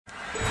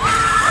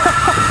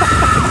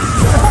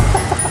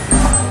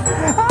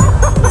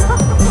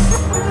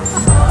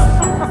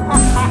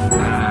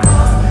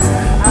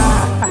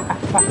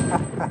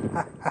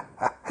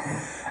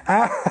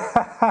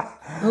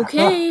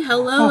Okay,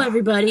 hello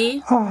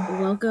everybody.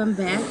 Welcome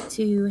back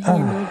to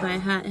Handled by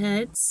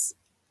Hotheads.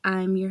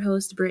 I'm your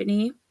host,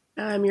 Brittani.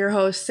 I'm your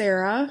host,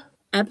 Sarah.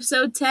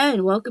 Episode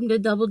 10. Welcome to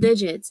Double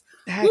Digits.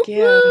 Heck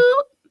yeah.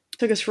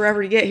 Took us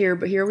forever to get here,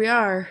 but here we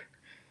are.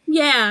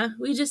 Yeah,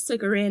 we just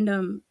took a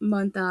random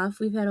month off.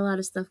 We've had a lot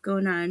of stuff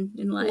going on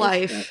in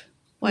life.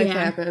 Life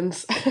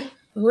happens.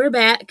 We're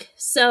back.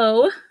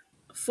 So,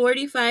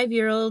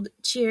 45-year-old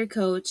cheer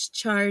coach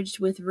charged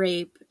with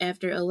rape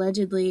after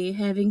allegedly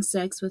having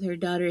sex with her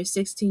daughter's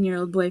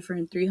 16-year-old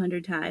boyfriend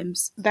 300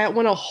 times. That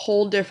went a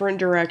whole different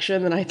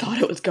direction than I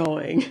thought it was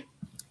going.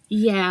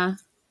 Yeah.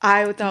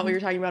 I thought we were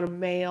talking about a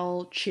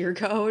male cheer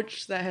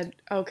coach that had...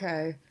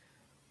 Okay.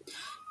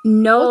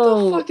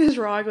 No. What the fuck is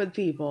wrong with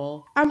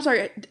people? I'm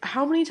sorry,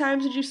 how many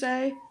times did you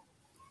say?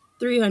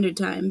 300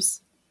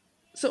 times.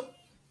 So,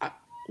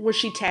 was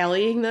she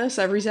tallying this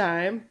every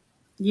time?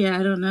 Yeah,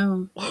 I don't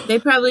know. They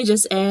probably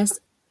just asked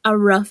a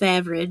rough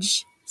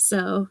average,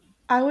 so...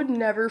 I would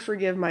never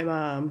forgive my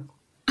mom.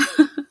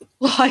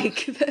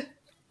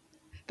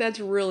 That's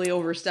really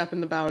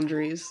overstepping the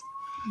boundaries.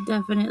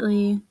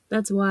 Definitely.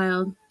 That's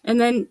wild. And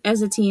then,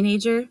 as a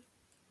teenager?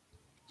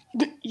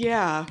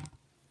 Yeah.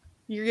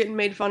 You're getting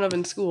made fun of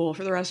in school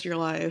for the rest of your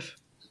life.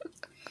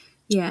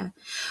 Yeah.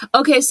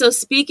 Okay, so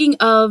speaking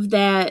of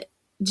that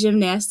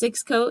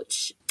gymnastics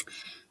coach...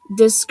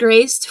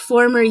 Disgraced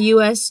former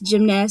U.S.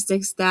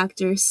 gymnastics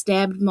doctor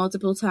stabbed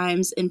multiple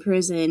times in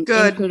prison in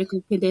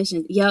critical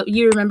condition. Yep,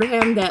 you remember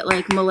him that,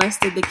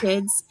 molested the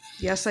kids?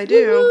 Yes, I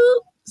do.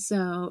 Woo-hoo!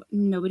 So,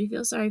 nobody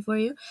feels sorry for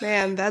you.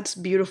 Man, that's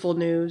beautiful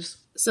news.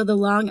 So, the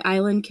Long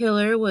Island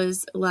killer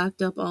was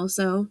locked up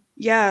also?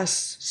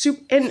 Yes.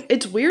 And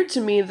it's weird to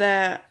me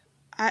that,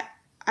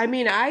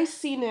 I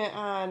seen it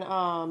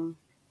on,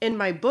 in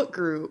my book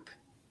group,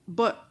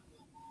 but...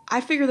 I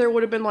figure there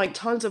would have been,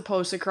 tons of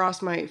posts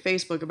across my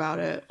Facebook about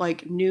it,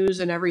 news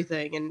and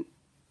everything, and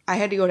I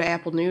had to go to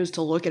Apple News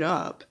to look it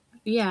up.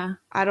 Yeah.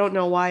 I don't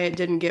know why it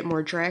didn't get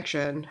more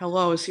traction.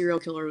 Hello, a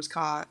serial killer was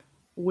caught.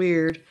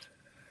 Weird.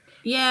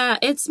 Yeah,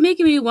 it's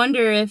making me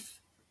wonder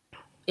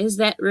is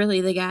that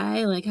really the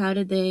guy? How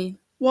did they...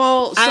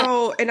 Well,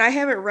 and I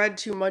haven't read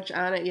too much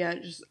on it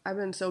yet, I've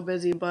been so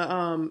busy,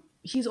 but,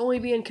 he's only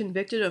being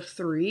convicted of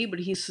 3, but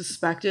he's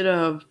suspected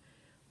of,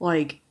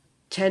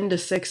 10 to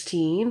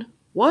 16.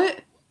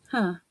 What?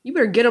 Huh. You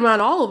better get him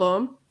on all of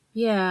them.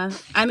 Yeah.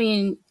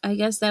 I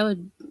guess that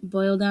would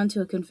boil down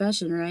to a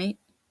confession, right?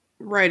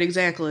 Right,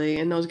 exactly.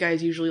 And those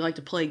guys usually like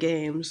to play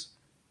games.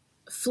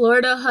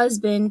 Florida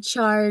husband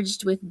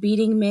charged with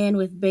beating man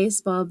with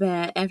baseball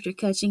bat after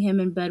catching him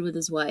in bed with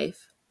his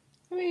wife.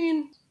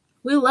 We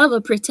love a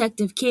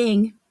protective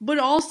king. But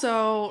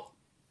also,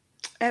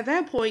 at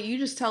that point, you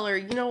just tell her,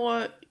 you know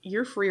what?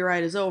 Your free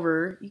ride is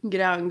over. You can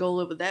get out and go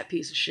live with that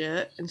piece of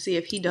shit and see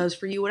if he does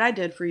for you what I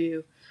did for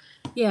you.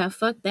 Yeah,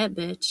 fuck that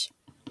bitch.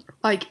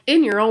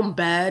 In your own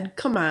bed?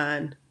 Come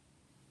on.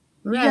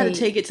 Right. You gotta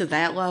take it to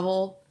that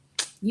level.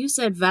 You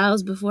said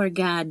vows before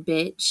God,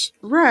 bitch.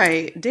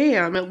 Right.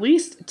 Damn, at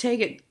least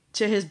take it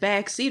to his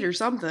back seat or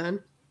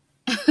something.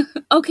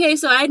 Okay,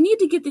 so I need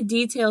to get the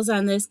details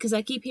on this because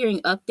I keep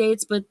hearing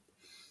updates, but...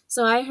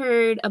 So I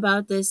heard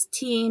about this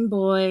teen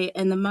boy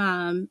and the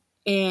mom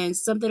and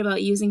something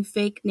about using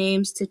fake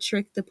names to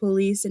trick the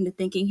police into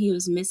thinking he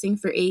was missing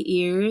for 8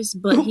 years,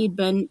 but he'd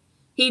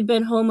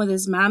been home with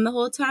his mom the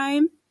whole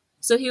time.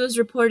 So he was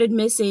reported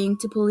missing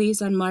to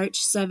police on March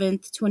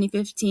 7th,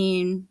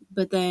 2015,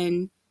 but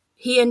then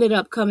he ended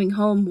up coming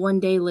home one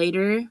day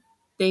later.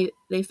 They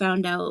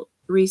found out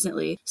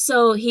recently.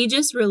 So he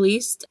just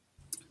released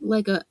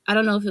I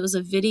don't know if it was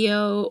a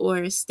video or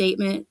a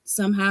statement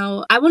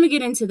somehow. I want to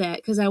get into that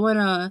because I want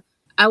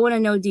to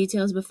know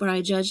details before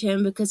I judge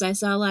him because I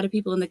saw a lot of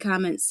people in the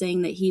comments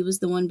saying that he was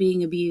the one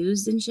being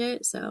abused and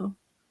shit, so...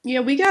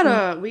 Yeah, we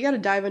gotta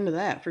dive into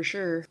that for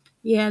sure.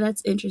 Yeah,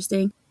 that's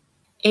interesting.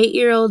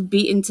 8-year-old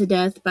beaten to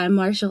death by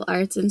martial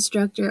arts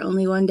instructor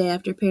only one day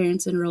after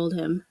parents enrolled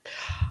him.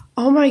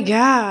 Oh my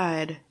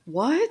god.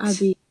 What?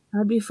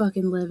 I'd be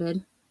fucking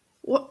livid.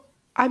 What?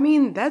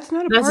 That's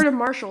not a part of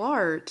martial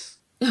arts.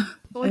 So,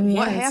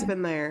 what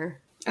happened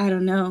there? I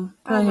don't know.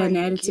 Probably had an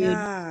attitude. Oh my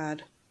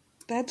god.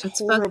 That's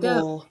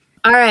horrible.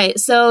 All right,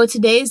 so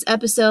today's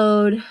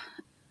episode...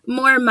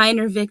 More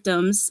minor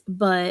victims,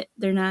 but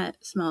they're not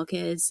small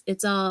kids.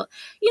 It's all,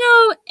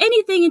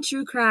 anything in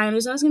true crime,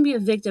 there's always going to be a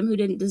victim who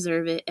didn't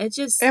deserve it. It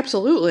just...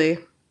 Absolutely.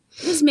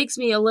 This makes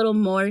me a little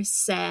more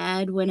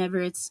sad whenever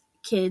it's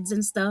kids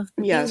and stuff.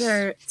 Yes. These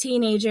are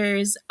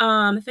teenagers.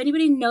 If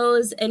anybody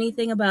knows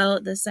anything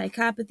about the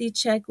psychopathy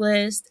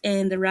checklist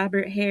and the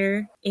Robert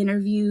Hare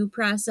interview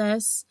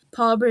process,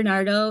 Paul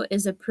Bernardo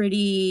is a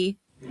pretty,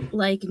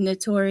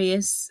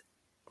 notorious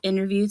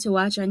interview to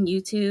watch on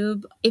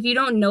YouTube. If you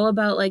don't know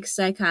about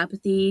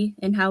psychopathy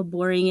and how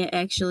boring it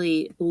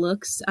actually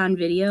looks on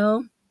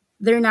video,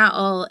 they're not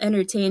all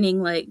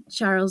entertaining like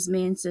Charles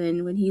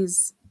Manson when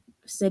he's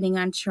sitting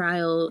on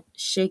trial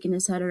shaking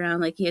his head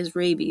around like he has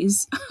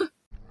rabies.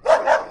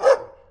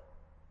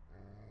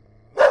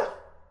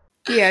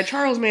 Yeah,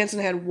 Charles Manson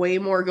had way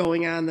more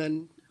going on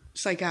than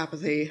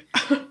psychopathy.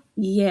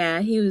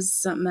 Yeah, he was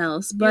something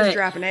else. He was But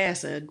dropping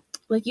acid.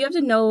 like, you have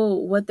to know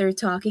what they're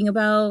talking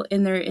about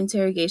in their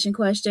interrogation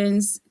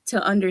questions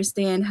to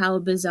understand how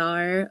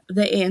bizarre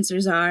the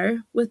answers are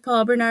with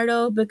Paul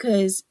Bernardo,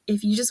 because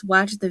if you just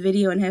watch the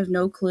video and have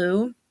no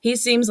clue, he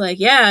seems like,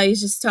 yeah,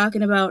 he's just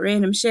talking about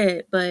random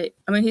shit, but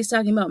I mean, he's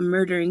talking about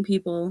murdering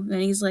people,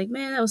 and he's like,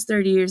 man, that was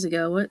 30 years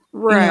ago. What,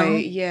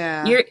 Right,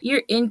 yeah.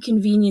 you're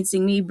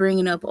inconveniencing me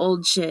bringing up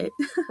old shit.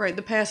 Right,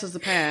 the past is the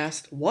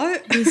past.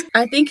 What?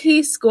 I think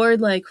he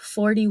scored like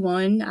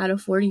 41 out of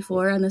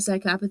 44 on the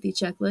psychopathy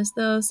checklist,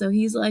 though, so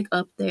he's like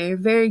up there,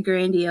 very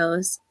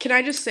grandiose. Can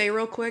I just say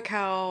real quick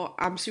how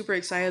I'm super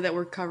excited that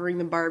we're covering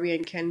the Barbie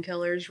and Ken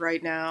killers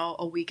right now,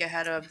 a week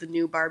ahead of the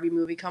new Barbie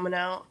movie coming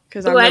out?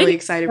 Because Ooh, I'm I didn't really get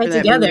excited that for that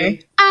together.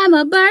 movie. I'm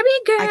a Barbie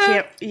girl. I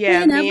can't,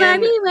 yeah, in a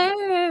Barbie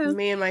world.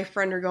 me and my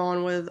friend are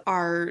going with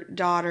our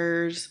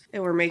daughters,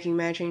 and we're making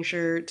matching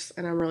shirts,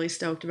 and I'm really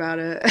stoked about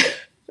it.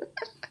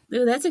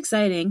 Ooh, that's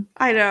exciting.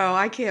 I know,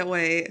 I can't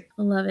wait.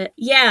 I love it.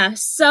 Yeah,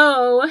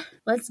 so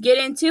let's get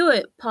into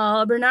it.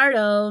 Paul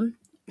Bernardo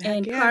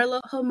and Yeah.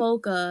 Karla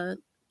Homolka,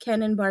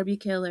 Ken and Barbie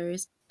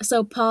killers.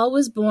 So Paul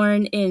was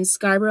born in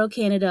Scarborough,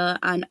 Canada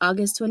on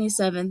August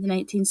 27th,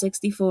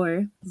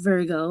 1964.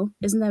 Virgo.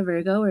 Isn't that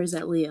Virgo or is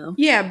that Leo?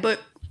 Yeah, but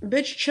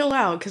bitch, chill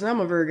out, because I'm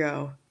a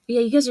Virgo.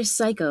 Yeah, you guys are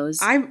psychos.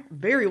 I'm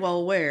very well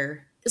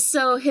aware.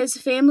 So his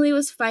family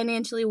was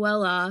financially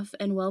well off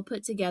and well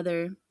put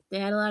together. They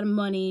had a lot of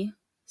money.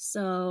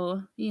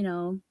 So,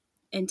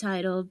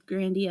 entitled,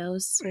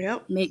 grandiose.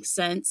 Yep. Makes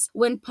sense.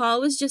 When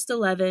Paul was just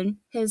 11,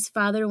 his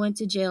father went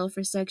to jail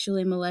for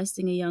sexually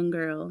molesting a young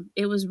girl.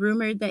 It was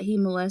rumored that he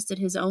molested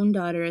his own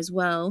daughter as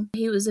well.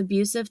 He was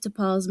abusive to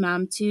Paul's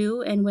mom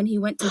too, and when he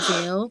went to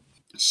jail,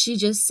 she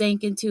just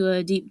sank into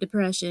a deep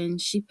depression.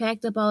 She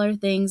packed up all her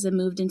things and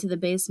moved into the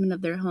basement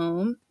of their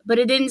home. But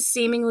it didn't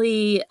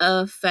seemingly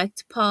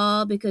affect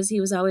Paul because he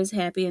was always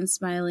happy and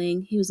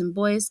smiling. He was in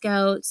Boy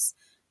Scouts,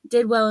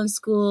 did well in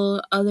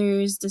school.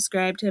 Others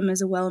described him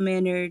as a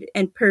well-mannered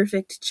and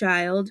perfect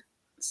child.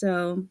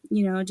 So,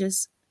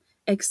 just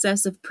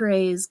excessive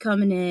praise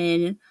coming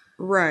in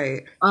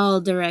Right. all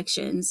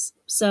directions.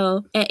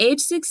 So, at age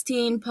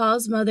 16,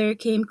 Paul's mother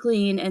came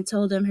clean and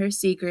told him her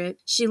secret.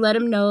 She let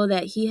him know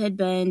that he had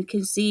been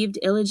conceived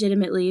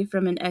illegitimately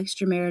from an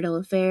extramarital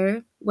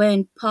affair.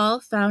 When Paul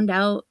found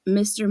out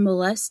Mr.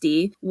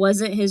 Molesty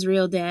wasn't his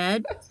real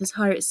dad, his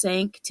heart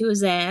sank to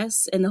his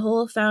ass, and the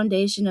whole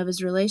foundation of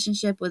his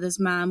relationship with his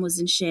mom was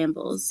in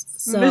shambles.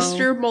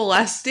 Mr.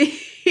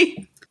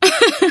 Molesty.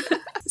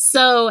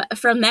 So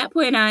from that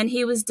point on,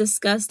 he was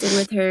disgusted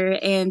with her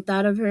and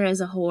thought of her as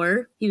a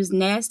whore. He was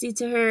nasty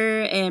to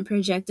her and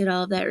projected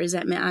all of that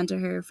resentment onto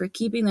her for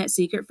keeping that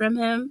secret from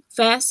him.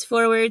 Fast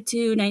forward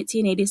to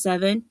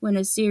 1987, when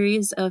a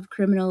series of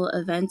criminal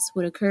events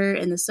would occur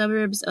in the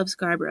suburbs of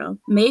Scarborough.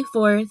 May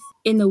 4th,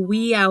 in the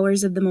wee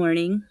hours of the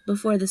morning,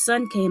 before the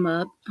sun came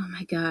up. Oh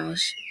my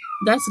gosh.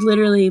 That's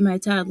literally my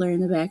toddler in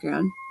the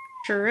background.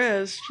 Sure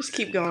is. Just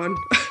keep going.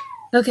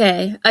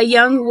 Okay, a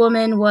young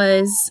woman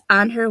was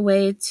on her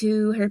way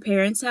to her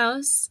parents'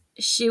 house.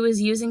 She was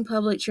using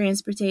public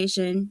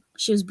transportation.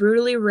 She was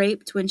brutally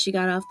raped when she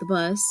got off the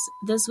bus.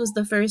 This was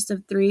the first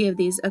of 3 of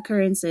these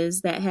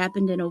occurrences that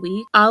happened in a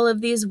week. All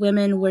of these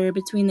women were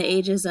between the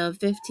ages of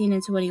 15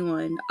 and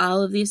 21.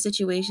 All of these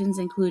situations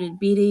included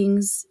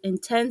beatings,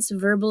 intense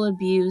verbal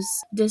abuse,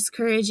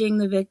 discouraging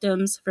the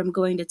victims from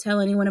going to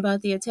tell anyone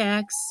about the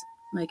attacks.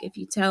 Like, if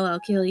you tell, I'll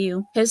kill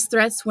you. His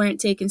threats weren't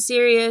taken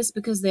serious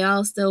because they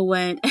all still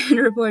went and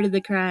reported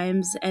the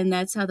crimes, and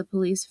that's how the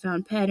police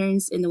found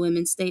patterns in the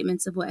women's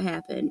statements of what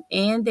happened.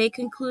 And they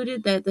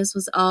concluded that this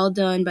was all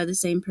done by the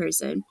same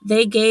person.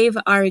 They gave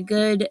our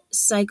good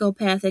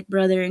psychopathic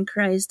brother in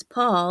Christ,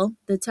 Paul,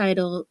 the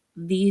title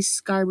The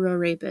Scarborough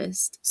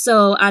Rapist.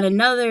 So, on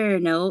another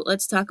note,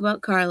 let's talk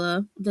about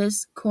Karla.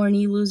 This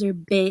corny loser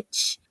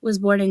bitch was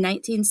born in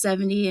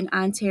 1970 in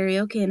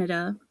Ontario,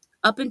 Canada.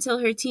 Up until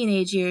her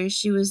teenage years,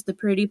 she was the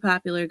pretty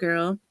popular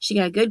girl. She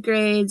got good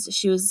grades.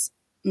 She was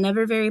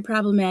never very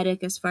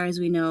problematic as far as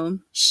we know.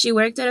 She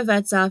worked at a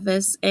vet's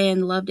office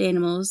and loved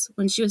animals.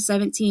 When she was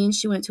 17,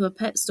 she went to a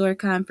pet store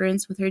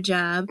conference with her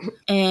job,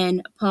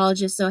 and Paul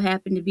just so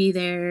happened to be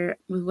there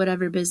with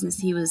whatever business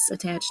he was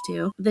attached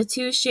to. The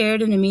two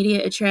shared an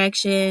immediate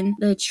attraction.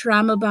 The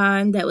trauma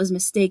bond that was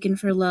mistaken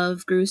for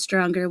love grew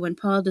stronger when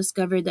Paul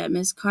discovered that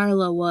Miss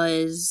Karla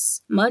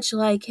was, much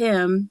like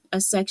him, a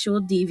sexual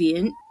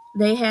deviant.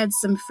 They had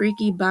some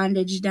freaky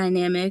bondage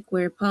dynamic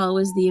where Paul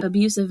was the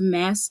abusive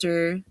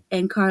master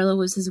and Karla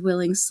was his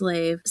willing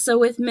slave. So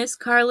with Miss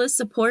Karla's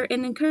support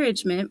and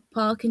encouragement,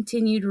 Paul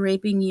continued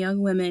raping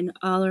young women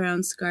all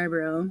around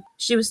Scarborough.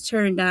 She was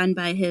turned on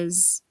by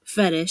his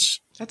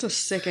fetish. That's a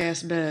sick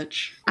ass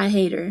bitch. I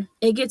hate her.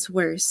 It gets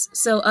worse.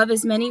 So, of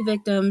his many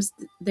victims,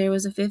 there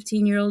was a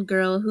 15-year-old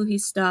girl who he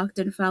stalked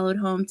and followed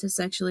home to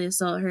sexually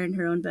assault her in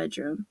her own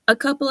bedroom. A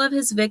couple of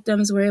his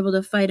victims were able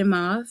to fight him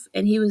off,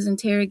 and he was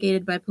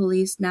interrogated by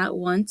police not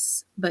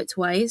once, but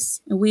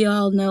twice. And we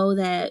all know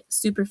that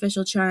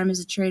superficial charm is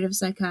a trait of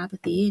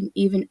psychopathy, and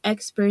even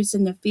experts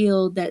in the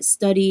field that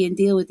study and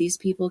deal with these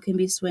people can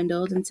be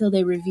swindled until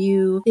they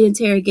review the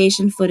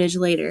interrogation footage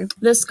later.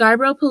 The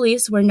Scarborough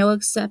police were no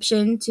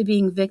exception to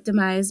being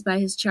victimized by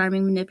his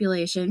charming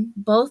manipulation.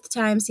 Both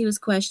times he was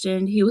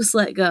questioned, he was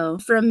let go.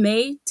 From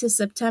May to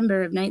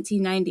September of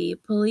 1990,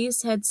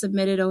 police had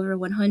submitted over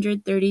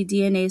 130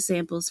 DNA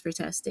samples for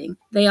testing.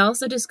 They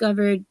also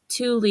discovered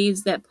 2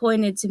 leads that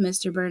pointed to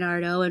Mr.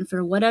 Bernardo, and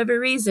for whatever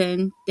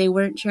reason, they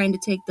weren't trying to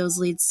take those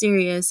leads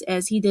serious,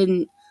 as he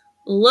didn't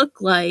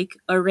look like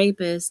a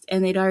rapist,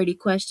 and they'd already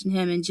questioned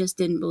him and just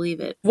didn't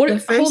believe it. What?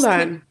 Hold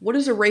on. What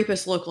does a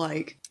rapist look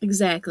like?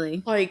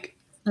 Exactly. Like,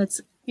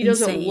 that's he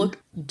doesn't insane. look.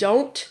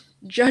 Don't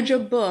judge a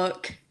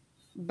book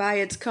by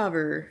its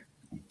cover.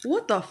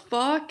 What the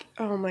fuck?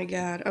 Oh my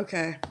god.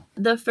 Okay.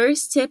 The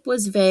first tip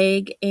was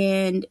vague,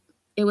 and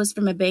it was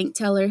from a bank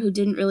teller who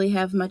didn't really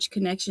have much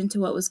connection to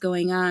what was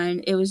going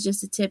on. It was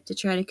just a tip to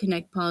try to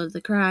connect Paul to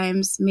the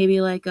crimes, maybe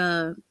like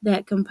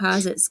that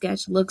composite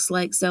sketch looks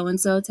like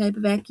so-and-so type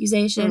of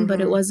accusation, but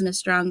it wasn't a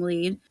strong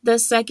lead. The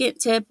second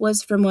tip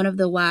was from one of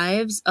the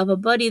wives of a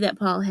buddy that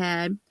Paul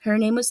had. Her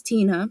name was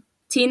Tina.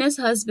 Tina's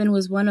husband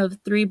was one of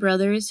 3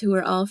 brothers who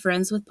were all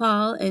friends with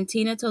Paul, and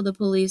Tina told the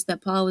police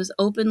that Paul was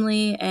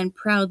openly and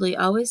proudly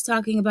always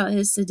talking about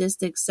his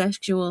sadistic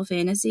sexual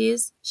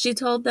fantasies. She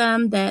told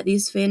them that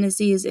these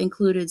fantasies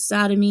included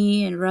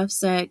sodomy and rough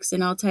sex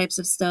and all types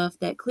of stuff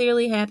that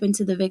clearly happened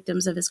to the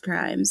victims of his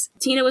crimes.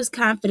 Tina was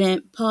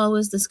confident Paul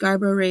was the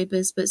Scarborough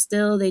rapist, but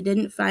still they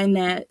didn't find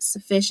that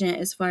sufficient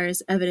as far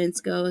as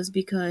evidence goes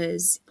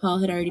because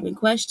Paul had already been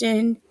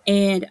questioned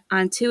and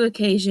on 2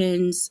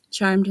 occasions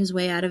charmed his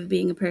way out of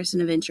being a person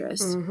of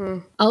interest.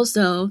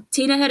 Also,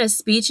 Tina had a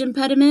speech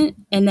impediment,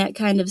 and that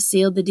kind of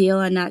sealed the deal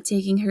on not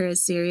taking her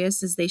as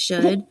serious as they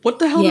should. What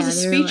the hell does a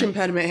speech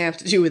impediment have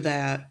to do with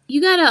that?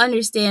 You gotta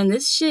understand,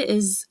 this shit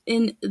is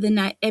in the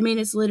night. I mean,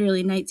 it's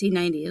literally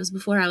 1990. It was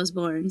before I was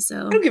born,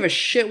 so I don't give a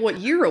shit what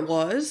year it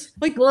was.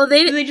 Like, well,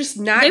 they just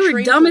not they were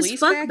train dumb as police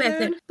fuck back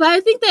then. But I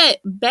think that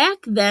back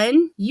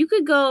then you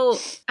could go.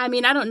 I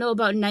mean, I don't know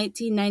about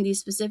 1990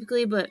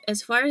 specifically, but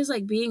as far as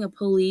like being a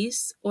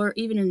police or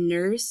even a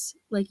nurse,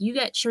 like you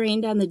got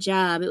trained on the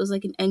job. It was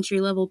like an entry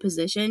level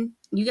position.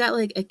 You got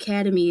like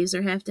academies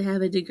or have to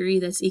have a degree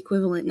that's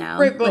equivalent now.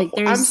 Right, but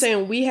like, I'm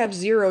saying we have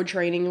 0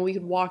 training and we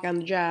could walk on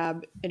the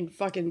job and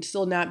fucking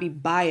still not be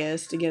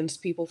biased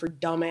against people for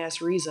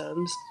dumbass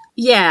reasons.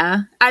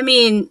 Yeah, I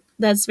mean,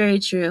 that's very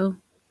true.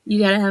 You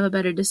gotta have a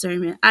better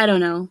discernment. I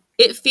don't know.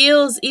 It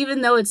feels,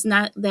 even though it's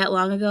not that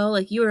long ago,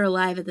 like you were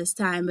alive at this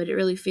time, but it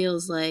really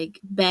feels like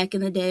back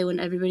in the day when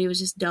everybody was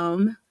just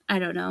dumb. I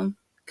don't know.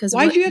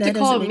 Why'd you have to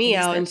call me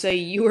out and say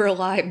you were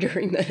alive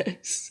during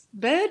this,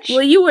 bitch?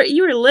 Well, you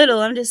were little.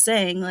 I'm just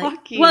saying. Like,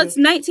 fuck you. Well, it's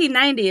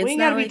 1990. It's we ain't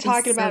not gotta be like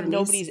talking about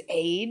nobody's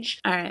age.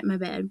 All right, my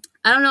bad.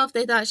 I don't know if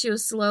they thought she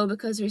was slow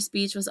because her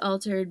speech was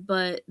altered,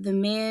 but the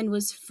man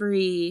was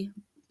free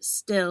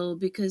still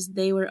because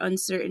they were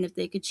uncertain if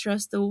they could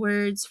trust the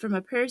words from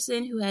a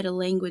person who had a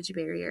language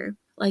barrier.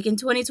 Like in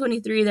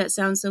 2023, that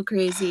sounds so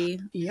crazy.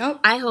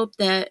 Yep. I hope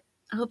that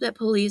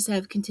police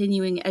have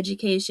continuing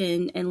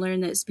education and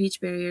learn that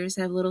speech barriers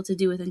have little to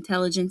do with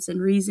intelligence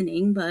and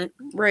reasoning, but...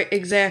 Right,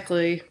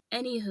 exactly.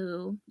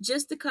 Anywho,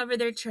 just to cover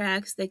their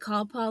tracks, they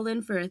called Paul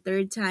in for a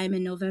 3rd time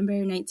in November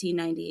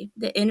 1990.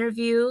 The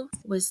interview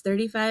was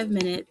 35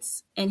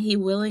 minutes, and he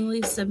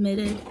willingly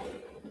submitted...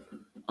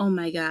 Oh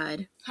my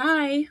god.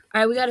 Hi. All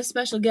right, we got a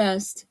special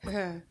guest.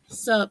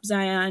 Sup,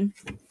 Zion.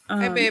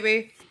 Hi,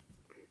 baby.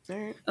 All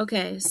right.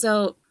 Okay,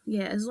 so...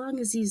 Yeah, as long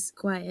as he's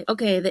quiet.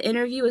 Okay, the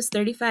interview was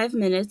 35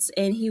 minutes,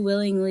 and he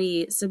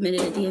willingly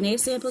submitted a DNA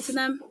sample to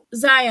them.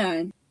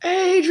 Zion.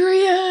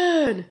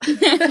 Adrian!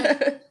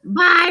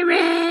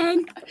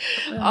 Byron!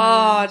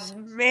 Oh,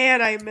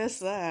 man, I missed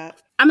that.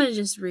 I'm going to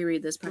just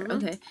reread this part.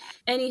 Okay.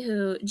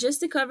 Anywho, just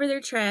to cover their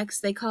tracks,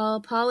 they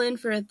call Paul in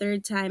for a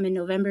 3rd time in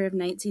November of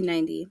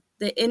 1990.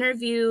 The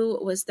interview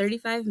was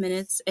 35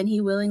 minutes, and he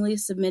willingly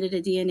submitted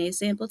a DNA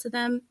sample to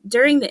them.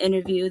 During the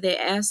interview, they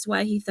asked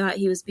why he thought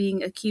he was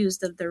being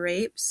accused of the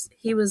rapes.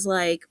 He was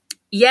like,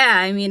 yeah,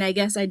 I mean, I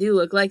guess I do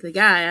look like the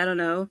guy, I don't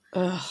know.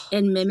 Ugh.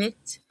 And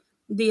mimicked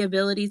the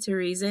ability to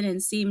reason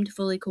and seemed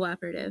fully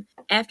cooperative.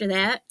 After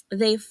that,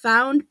 they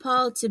found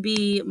Paul to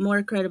be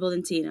more credible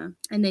than Tina,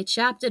 and they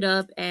chopped it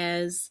up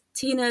as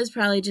Tina is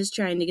probably just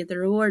trying to get the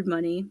reward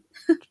money.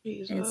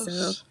 Jesus. And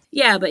so,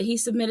 yeah, but he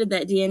submitted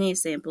that DNA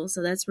sample,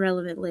 so that's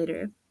relevant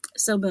later.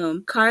 So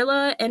boom,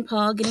 Karla and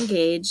Paul get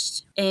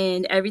engaged,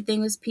 and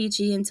everything was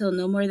peachy until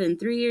no more than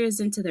 3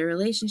 years into their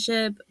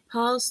relationship.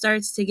 Paul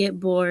starts to get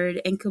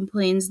bored and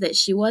complains that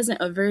she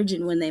wasn't a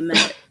virgin when they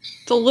met.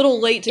 It's a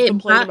little late to It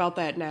complain about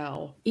that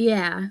now.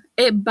 Yeah,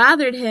 it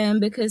bothered him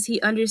because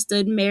he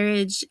understood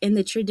marriage in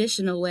the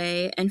traditional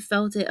way and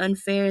felt it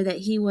unfair that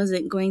he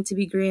wasn't going to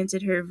be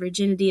granted her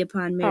virginity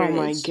upon marriage. Oh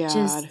my god.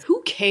 Just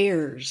Who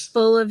cares?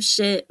 full of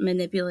shit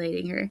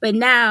manipulating her. But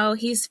now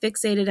he's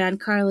fixated on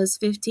Karla's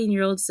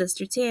 15-year-old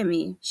sister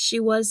Tammy. She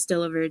was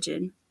still a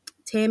virgin.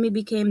 Tammy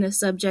became the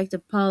subject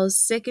of Paul's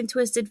sick and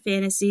twisted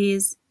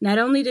fantasies. Not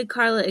only did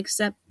Karla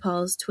accept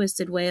Paul's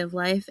twisted way of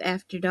life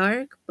after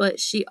dark, but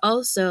she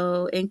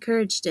also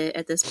encouraged it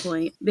at this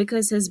point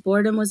because his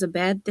boredom was a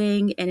bad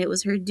thing and it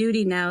was her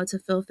duty now to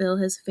fulfill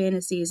his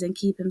fantasies and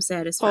keep him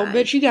satisfied. Oh,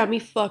 bitch, you got me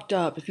fucked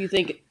up if you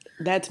think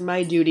that's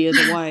my duty as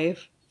a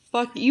wife.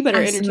 Fuck, you better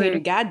entertain your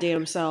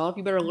goddamn self.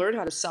 You better learn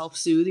how to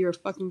self-soothe. You're a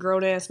fucking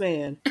grown-ass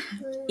man.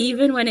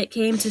 Even when it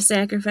came to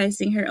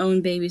sacrificing her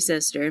own baby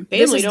sister.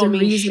 Family don't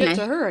mean shit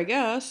to her, I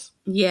guess.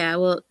 Yeah,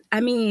 well,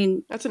 I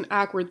mean... That's an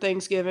awkward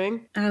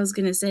Thanksgiving. I was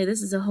gonna say,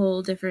 this is a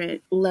whole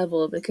different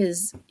level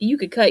because you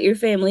could cut your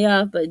family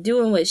off, but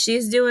doing what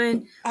she's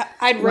doing...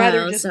 I'd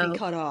rather just be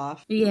cut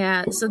off.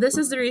 Yeah, so this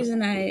is the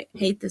reason I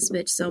hate this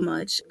bitch so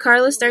much.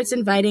 Karla starts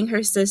inviting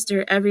her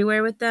sister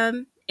everywhere with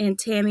them. And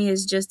Tammy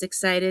is just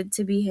excited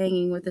to be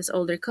hanging with this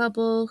older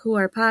couple who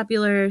are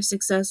popular,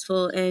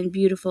 successful, and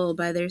beautiful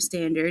by their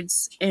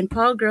standards. And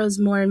Paul grows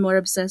more and more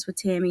obsessed with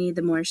Tammy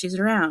the more she's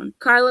around.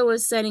 Karla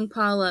was setting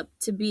Paul up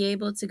to be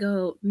able to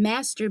go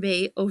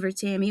masturbate over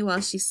Tammy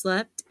while she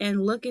slept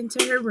and look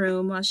into her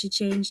room while she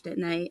changed at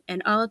night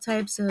and all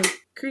types of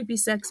creepy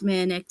sex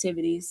man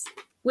activities.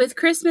 With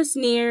Christmas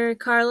near,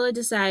 Karla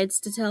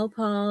decides to tell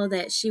Paul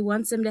that she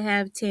wants him to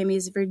have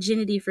Tammy's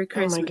virginity for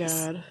Christmas.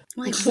 Oh my god.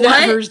 Like, it's what?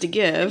 not hers to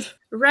give.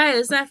 Right,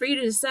 it's not for you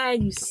to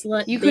decide, you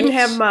slut. You bitch. couldn't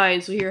have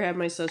mine, so here, have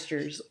my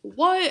sister's.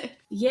 What?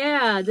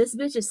 Yeah, this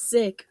bitch is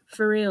sick,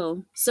 for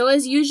real. So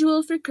as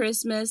usual for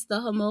Christmas,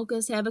 the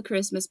Homolkas have a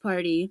Christmas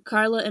party.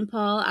 Karla and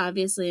Paul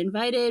obviously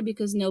invited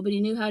because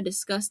nobody knew how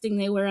disgusting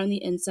they were on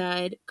the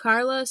inside.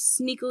 Karla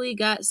sneakily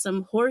got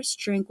some horse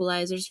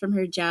tranquilizers from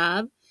her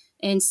job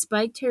and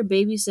spiked her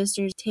baby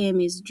sister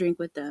Tammy's drink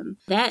with them.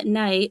 That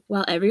night,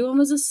 while everyone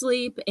was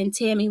asleep and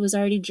Tammy was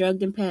already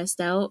drugged and passed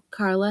out,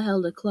 Karla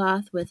held a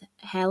cloth with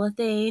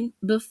halothane.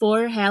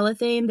 Before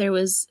halothane, there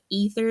was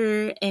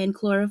ether and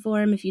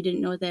chloroform. If you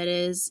didn't know what that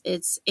is,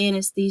 it's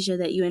anesthesia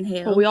that you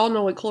inhale. Well, we all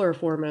know what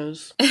chloroform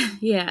is.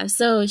 Yeah,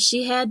 so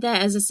she had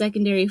that as a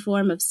secondary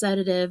form of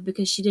sedative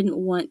because she didn't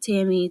want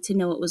Tammy to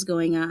know what was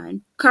going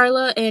on.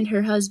 Karla and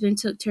her husband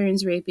took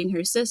turns raping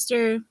her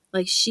sister.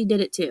 Like, she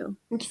did it too.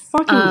 It's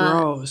fucking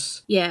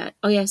gross. Yeah.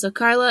 Oh, yeah. So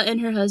Karla and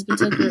her husband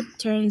took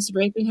turns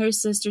raping her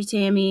sister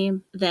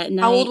Tammy that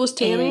night. How old was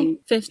Tammy?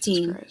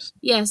 15.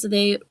 Yeah, so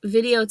they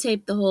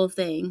videotaped the whole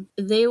thing.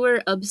 They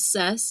were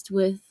obsessed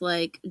with,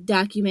 like,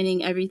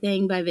 documenting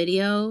everything by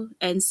video,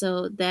 and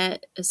so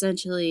that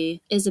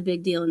essentially is a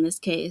big deal in this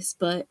case.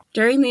 But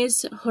during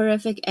these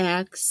horrific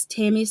acts,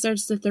 Tammy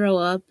starts to throw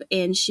up,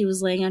 and she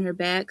was laying on her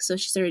back, so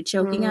she started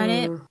choking on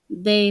it.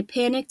 They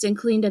panicked and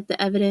cleaned up the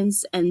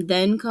evidence and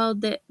then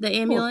called the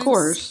ambulance. Well, of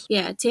course.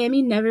 Yeah,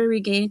 Tammy never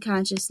regained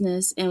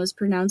consciousness and was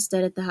pronounced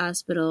dead at the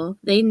hospital.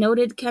 They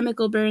noted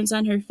chemical burns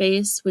on her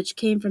face, which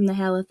came from the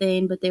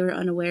halothane, but they were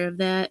unaware of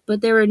that.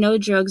 But there were no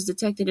drugs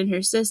detected in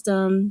her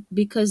system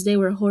because they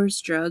were horse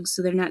drugs,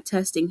 so they're not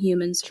testing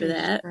humans for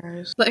that.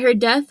 Christ. But her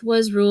death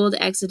was ruled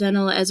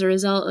accidental as a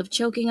result of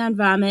choking on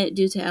vomit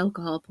due to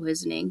alcohol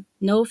poisoning.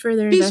 No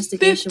further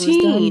investigation was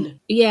done.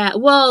 Yeah,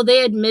 well,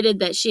 they admitted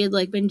that she had,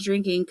 like, been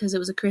drinking because it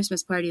was a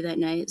Christmas party that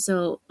night.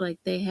 So, like,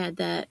 they had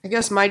that. I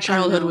guess my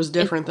childhood was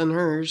different than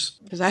hers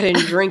because I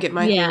didn't drink at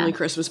my family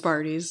Christmas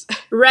parties.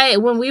 Right.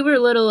 When we were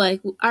little,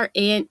 like, our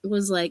aunt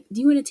was like,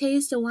 do you want to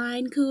taste a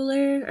wine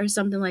cooler? Or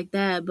something like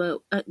that. But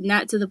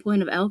not to the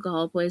point of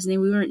alcohol poisoning.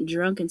 We weren't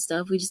drunk and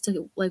stuff. We just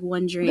took, like,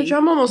 one drink. Bitch,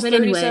 I'm almost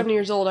 37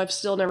 years old. I've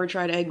still never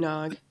tried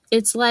eggnog.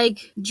 It's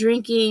like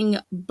drinking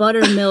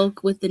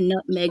buttermilk with the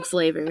nutmeg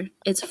flavor.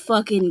 It's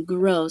fucking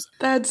gross.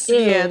 That's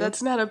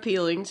not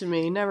appealing to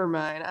me. Never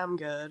mind. I'm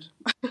good.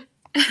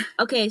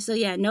 Okay, so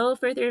yeah, no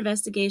further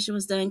investigation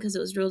was done because it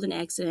was ruled an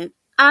accident.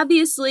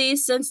 Obviously,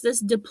 since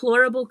this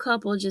deplorable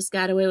couple just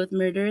got away with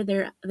murder,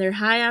 they're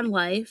high on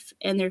life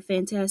and their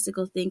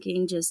fantastical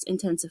thinking just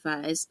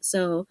intensifies.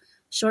 So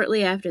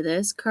shortly after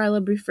this,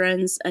 Karla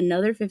befriends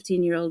another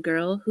 15-year-old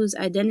girl whose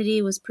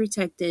identity was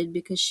protected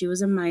because she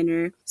was a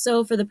minor.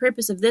 So for the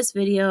purpose of this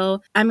video,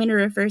 I'm going to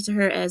refer to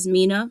her as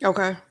Mina.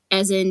 Okay.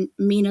 As in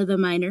Mina the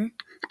minor.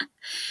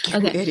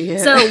 Okay.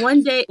 Idiot. So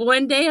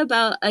one day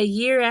about a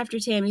year after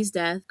Tammy's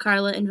death,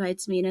 Karla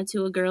invites Mina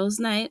to a girls'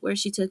 night where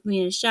she took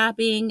Mina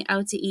shopping,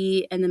 out to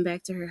eat, and then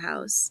back to her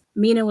house.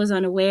 Mina was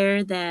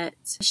unaware that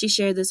she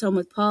shared this home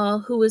with Paul,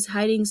 who was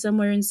hiding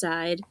somewhere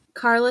inside.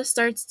 Karla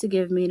starts to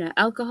give Mina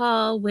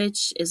alcohol,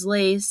 which is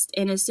laced,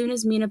 and as soon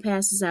as Mina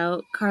passes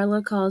out,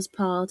 Karla calls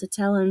Paul to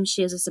tell him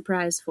she has a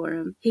surprise for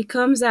him. He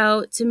comes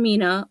out to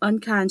Mina,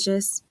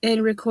 unconscious,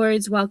 and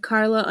records while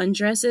Karla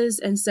undresses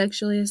and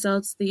sexually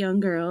assaults the young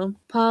girl.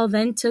 jail. Paul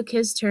then took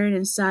his turn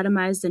and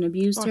sodomized and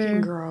abused Fucking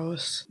her.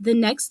 gross. The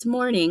next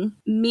morning,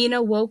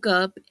 Mina woke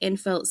up and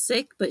felt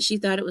sick, but she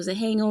thought it was a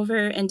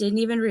hangover and didn't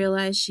even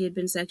realize she had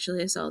been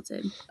sexually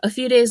assaulted. A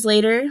few days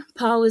later,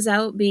 Paul was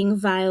out being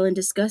vile and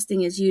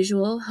disgusting as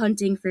usual,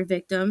 hunting for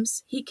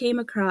victims. He came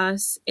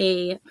across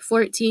a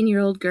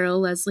 14-year-old girl,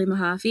 Leslie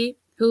Mahaffey,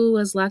 who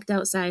was locked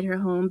outside her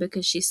home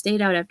because she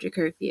stayed out after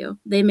curfew.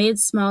 They made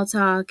small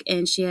talk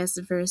and she asked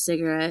him for a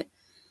cigarette.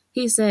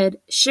 He said,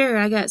 "Sure,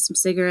 I got some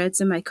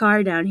cigarettes in my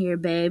car down here,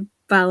 babe.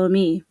 Follow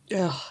me."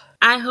 Ugh.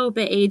 I hope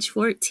at age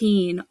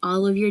 14,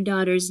 all of your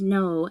daughters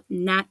know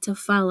not to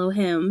follow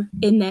him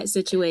in that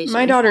situation.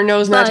 My daughter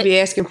knows not to be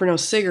asking for no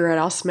cigarette.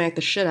 I'll smack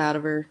the shit out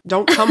of her.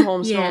 Don't come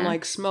home smelling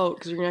like smoke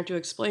because you're going to have to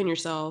explain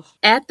yourself.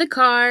 At the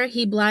car,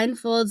 he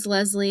blindfolds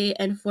Leslie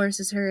and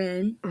forces her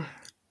in.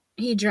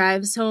 He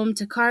drives home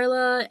to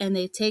Karla, and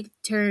they take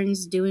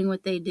turns doing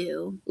what they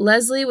do.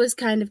 Leslie was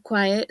kind of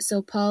quiet,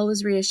 so Paul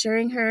was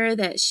reassuring her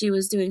that she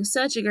was doing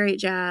such a great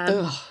job.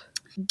 Ugh.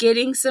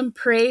 Getting some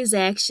praise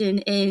action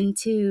in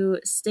to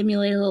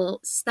stimulate a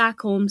little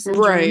Stockholm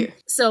syndrome. Right.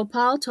 So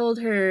Paul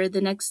told her the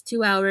next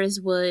 2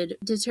 hours would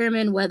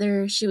determine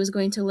whether she was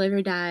going to live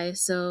or die,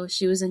 so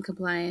she was in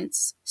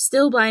compliance.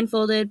 Still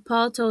blindfolded,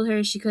 Paul told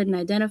her she couldn't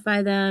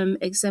identify them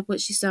except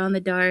what she saw in the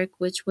dark,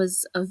 which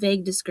was a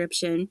vague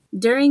description.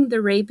 During the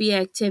rapey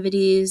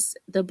activities,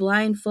 the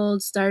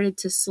blindfold started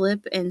to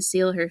slip and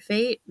seal her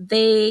fate.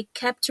 They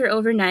kept her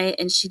overnight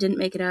and she didn't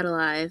make it out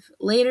alive.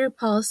 Later,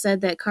 Paul said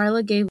that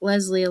Karla gave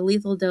Leslie a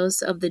lethal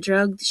dose of the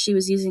drug she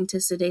was using to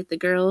sedate the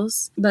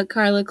girls, but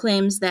Karla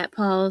claims that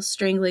Paul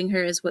strangling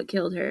her is what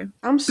killed her.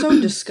 I'm so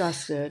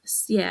disgusted.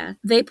 Yeah.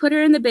 They put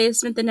her in the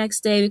basement the next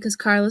day because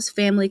Karla's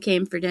family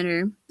came for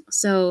dinner.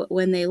 So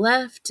when they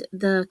left,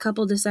 the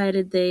couple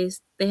decided they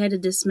had to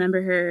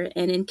dismember her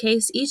and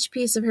encase each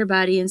piece of her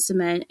body in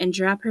cement and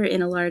drop her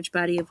in a large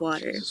body of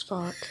water.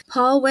 Fuck.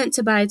 Paul went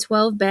to buy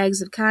 12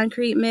 bags of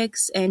concrete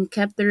mix and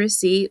kept the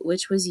receipt,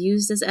 which was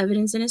used as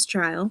evidence in his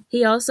trial.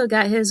 He also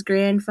got his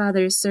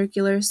grandfather's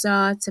circular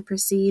saw to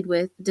proceed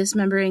with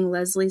dismembering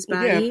Leslie's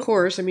body. Yeah, of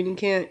course. I mean, you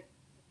can't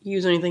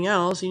use anything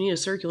else. You need a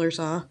circular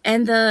saw.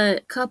 And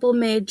the couple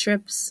made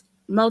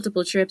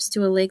multiple trips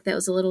to a lake that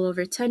was a little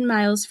over 10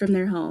 miles from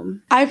their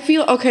home. I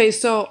feel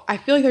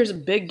like there's a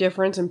big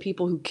difference in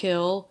people who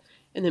kill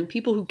and then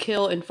people who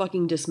kill and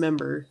fucking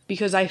dismember.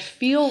 Because I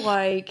feel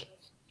like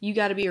you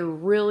got to be a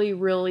really,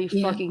 really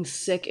fucking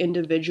sick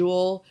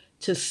individual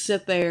to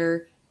sit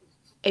there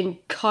and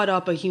cut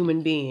up a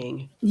human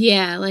being.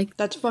 Yeah, like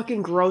that's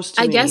fucking gross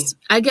to me.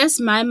 I guess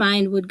my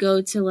mind would go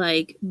to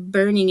like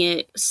burning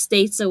it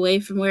states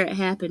away from where it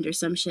happened or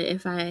some shit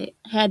if I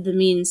had the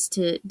means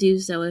to do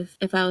so,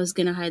 if I was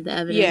gonna hide the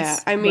evidence. Yeah,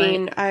 I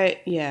mean, I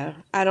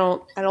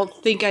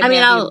don't think I'd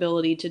have the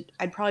ability to.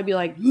 I'd probably be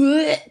like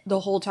the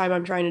whole time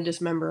I'm trying to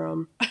dismember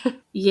them.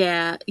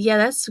 yeah,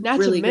 that's not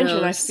really to mention.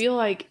 gross. I feel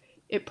like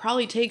it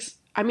probably takes.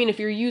 I mean, if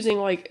you're using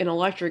like an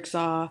electric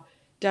saw,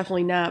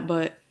 definitely not,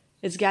 but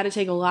it's got to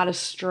take a lot of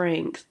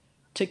strength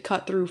to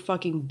cut through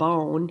fucking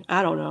bone.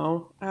 I don't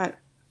know.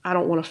 I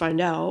don't want to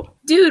find out.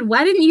 Dude,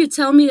 why didn't you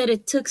tell me that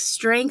it took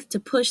strength to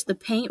push the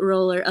paint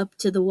roller up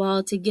to the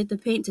wall to get the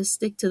paint to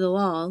stick to the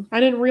wall? I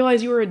didn't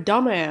realize you were a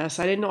dumbass.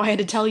 I didn't know I had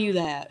to tell you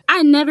that.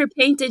 I never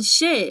painted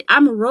shit.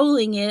 I'm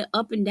rolling it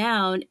up and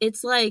down.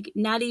 It's like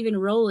not even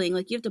rolling.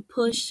 Like you have to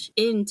push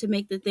in to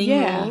make the thing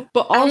roll.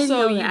 But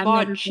also you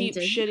bought cheap,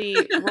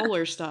 shitty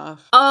roller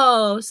stuff.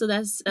 Oh, so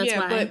that's why.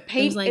 Yeah, but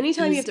paint, like,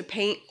 anytime you have to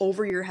paint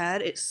over your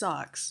head, it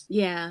sucks.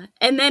 Yeah.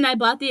 And then I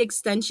bought the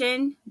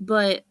extension,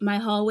 but my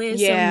hallway is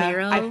so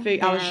narrow. I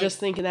was just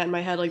thinking that in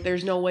my head, like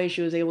there's no way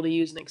she was able to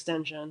use an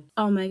extension.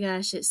 Oh my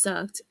gosh, it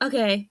sucked.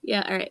 Okay,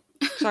 yeah, all right.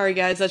 Sorry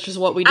guys, that's just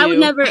what we do. I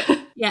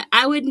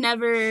would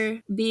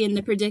never be in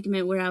the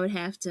predicament where I would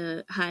have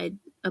to hide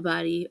a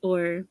body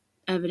or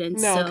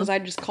evidence. No, because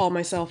I'd just call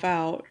myself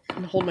out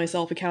and hold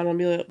myself accountable and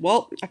be like,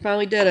 well, I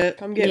finally did it.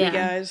 Come get me,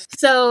 guys.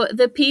 So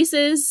the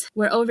pieces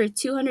were over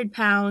 200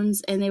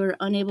 pounds and they were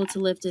unable to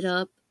lift it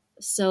up.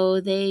 So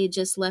they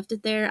just left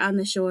it there on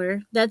the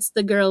shore. That's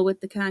the girl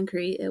with the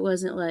concrete. It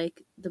wasn't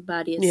like the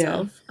body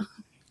itself.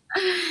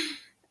 Yeah.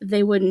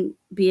 They wouldn't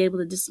be able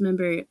to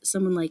dismember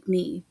someone like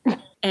me.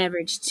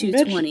 Average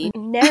 220.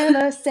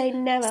 Never say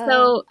never.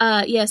 So,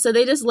 so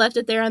they just left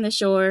it there on the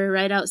shore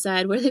right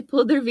outside where they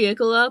pulled their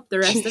vehicle up. The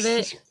rest of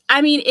it,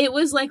 I mean, it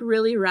was like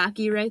really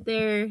rocky right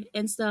there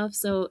and stuff.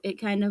 So it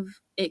kind of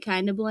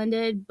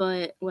blended,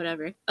 but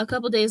whatever. A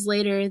couple days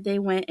later, they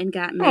went and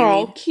got married.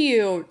 Oh,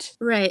 cute.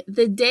 Right.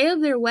 The day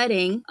of their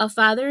wedding, a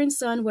father and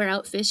son were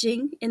out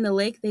fishing in the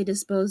lake they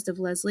disposed of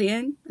Leslie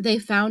in. They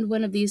found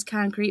one of these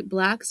concrete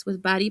blocks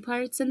with body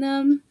parts in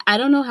them. I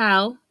don't know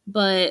how,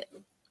 but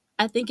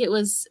I think it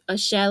was a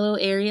shallow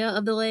area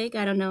of the lake.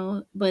 I don't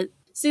know. But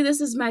see,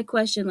 this is my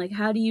question. Like,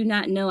 how do you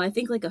not know? I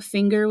think like a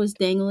finger was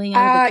dangling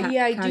out of the concrete.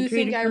 I do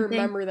think I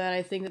remember that.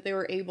 I think that they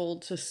were able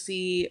to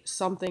see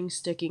something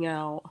sticking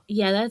out.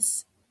 Yeah,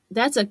 that's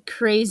That's a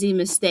crazy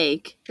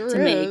mistake Sure to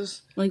make.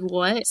 is. Like,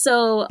 what?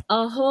 So,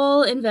 a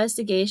whole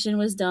investigation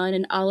was done,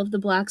 and all of the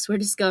blocks were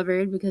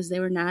discovered because they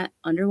were not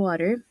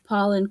underwater.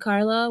 Paul and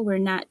Karla were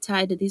not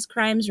tied to these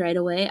crimes right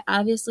away,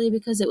 obviously,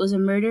 because it was a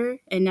murder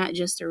and not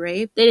just a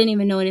rape. They didn't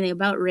even know anything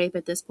about rape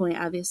at this point,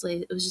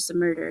 obviously. It was just a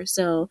murder.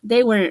 So,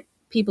 they weren't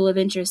people of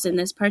interest in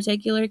this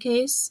particular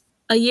case.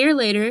 A year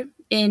later,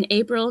 in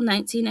April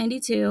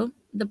 1992,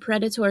 the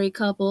predatory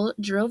couple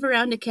drove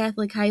around a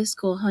Catholic high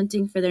school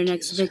hunting for their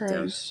next Jesus victim.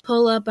 Christ.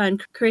 Pull up on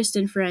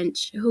Kristen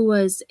French, who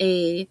was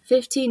a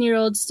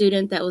 15-year-old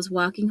student that was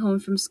walking home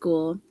from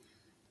school.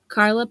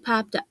 Karla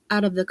popped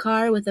out of the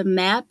car with a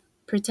map,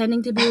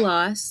 pretending to be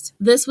lost.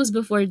 This was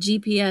before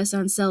GPS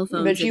on cell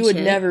phones But you and would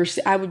shit. never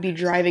see, I would be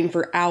driving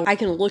for hours. I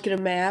can look at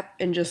a map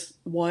and just,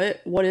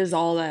 what? What is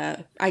all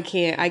that? I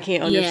can't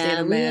understand Yeah,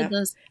 a we had map.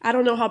 those. I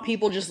don't know how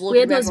people just look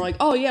We at a had map and those. are like,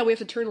 oh yeah, we have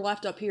to turn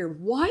left up here.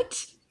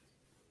 What?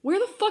 Where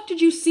the fuck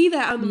did you see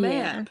that on the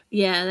map?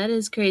 Yeah, that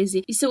is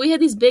crazy. So we had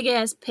these big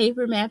ass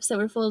paper maps that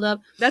were folded up.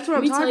 That's what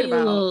I'm talking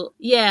about.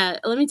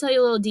 Let me tell you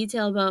a little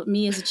detail about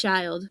me as a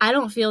child. I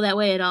don't feel that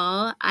way at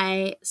all.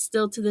 I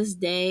still to this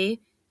day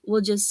will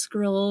just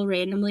scroll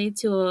randomly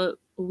to a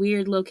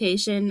weird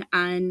location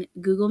on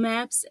Google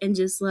Maps and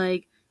just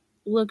like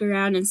look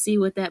around and see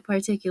what that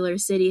particular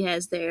city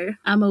has there.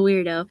 I'm a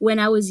weirdo. When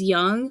I was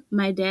young,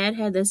 my dad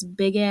had this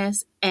big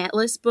ass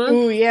atlas book.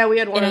 Ooh, yeah, we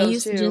had one And of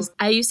those too.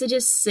 I used to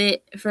just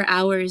sit for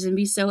hours and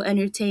be so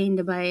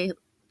entertained by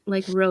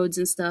like roads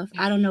and stuff.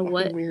 I don't know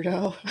Fucking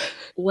weirdo.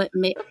 what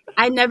made.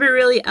 I never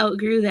really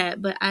outgrew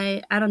that, but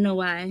I don't know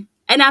why.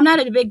 And I'm not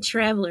a big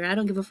traveler. I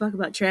don't give a fuck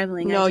about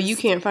traveling. No, you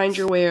can't find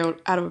your way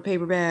out of a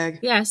paper bag.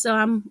 Yeah, so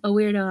I'm a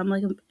weirdo. I'm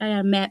like I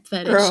have a map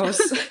fetish.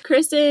 Gross.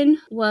 Kristen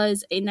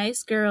was a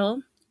nice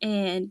girl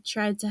and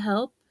tried to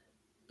help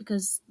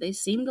because they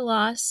seemed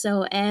lost.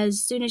 So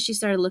as soon as she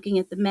started looking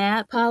at the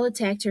map, Paul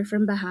attacked her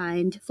from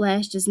behind,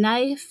 flashed his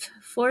knife,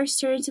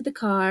 forced her into the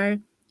car.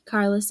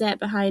 Karla sat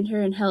behind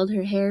her and held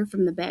her hair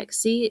from the back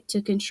seat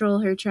to control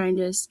her trying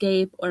to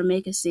escape or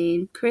make a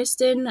scene.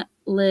 Kristen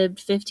lived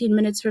 15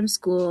 minutes from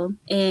school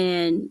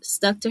and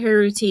stuck to her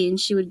routine.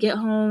 She would get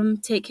home,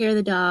 take care of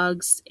the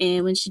dogs,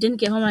 and when she didn't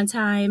get home on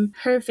time,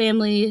 her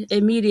family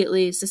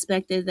immediately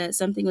suspected that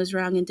something was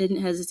wrong and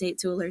didn't hesitate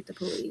to alert the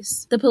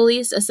police. The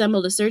police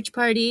assembled a search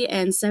party,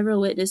 and several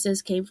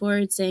witnesses came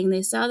forward saying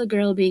they saw the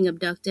girl being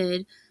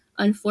abducted.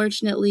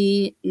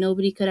 Unfortunately,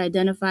 nobody could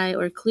identify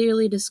or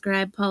clearly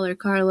describe Paul or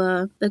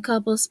Karla. The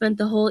couple spent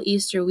the whole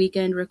Easter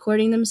weekend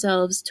recording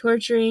themselves,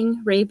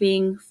 torturing,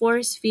 raping,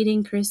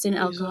 force-feeding Kristen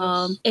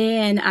alcohol.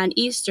 And on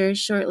Easter,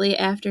 shortly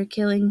after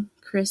killing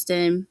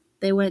Kristen,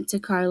 they went to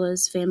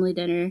Karla's family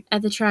dinner.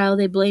 At the trial,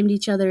 they blamed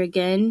each other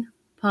again.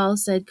 Paul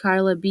said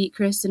Karla beat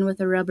Kristen with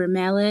a rubber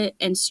mallet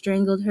and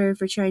strangled her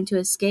for trying to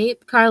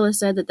escape. Karla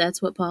said that that's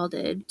what Paul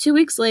did. 2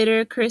 weeks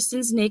later,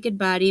 Kristen's naked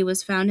body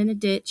was found in a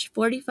ditch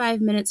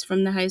 45 minutes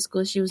from the high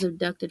school she was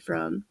abducted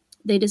from.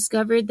 They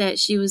discovered that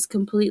she was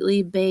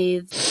completely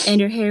bathed and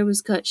her hair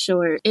was cut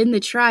short. In the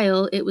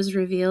trial, it was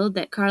revealed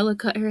that Karla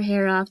cut her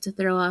hair off to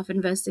throw off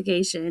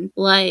investigation.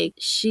 Like,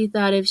 she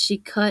thought if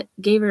she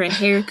gave her a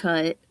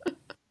haircut,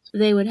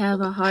 they would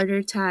have a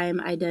harder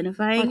time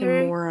identifying Fucking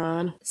her.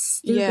 moron.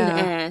 Stupid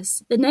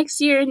ass. The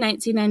next year, in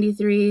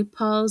 1993,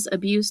 Paul's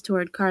abuse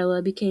toward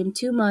Karla became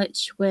too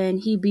much when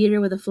he beat her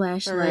with a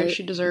flashlight, Alright,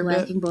 she deserved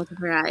blacking it. both of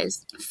her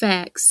eyes.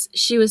 Facts.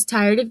 She was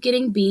tired of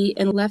getting beat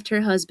and left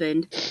her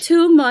husband.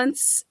 2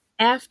 months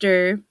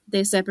after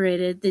they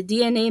separated, the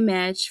DNA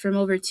match from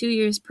over 2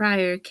 years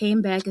prior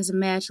came back as a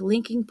match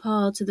linking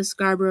Paul to the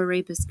Scarborough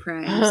rapist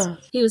crimes.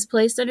 He was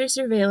placed under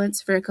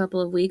surveillance for a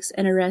couple of weeks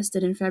and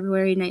arrested in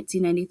February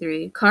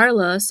 1993.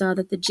 Karla saw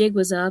that the jig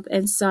was up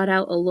and sought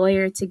out a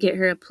lawyer to get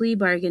her a plea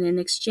bargain in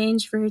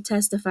exchange for her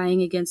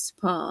testifying against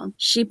Paul.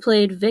 She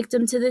played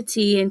victim to the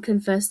T and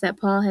confessed that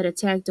Paul had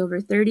attacked over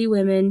 30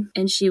 women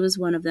and she was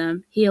one of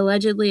them. He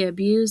allegedly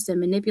abused and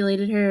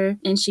manipulated her,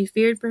 and she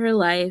feared for her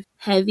life.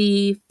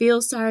 Heavy,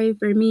 feel sorry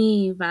for me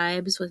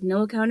vibes with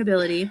no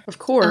accountability. Of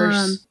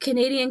course.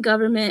 Canadian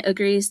government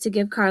agrees to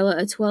give Karla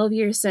a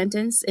 12-year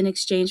sentence in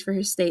exchange for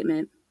her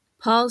statement.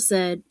 Paul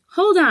said,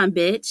 "Hold on,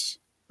 bitch.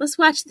 Let's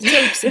watch the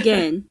tapes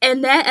again."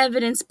 And that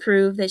evidence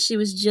proved that she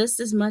was just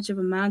as much of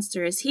a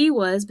monster as he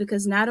was,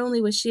 because not only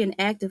was she an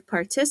active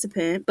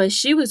participant, but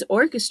she was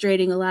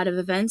orchestrating a lot of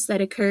events that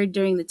occurred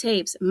during the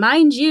tapes.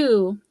 Mind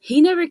you,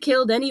 he never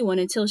killed anyone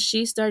until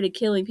she started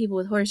killing people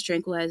with horse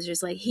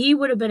tranquilizers. Like, he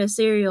would have been a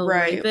serial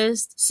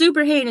rapist.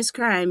 Super heinous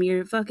crime.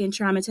 You're fucking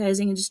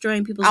traumatizing and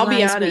destroying people's lives. I'll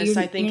be honest,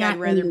 I think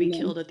I'd rather be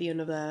killed at the end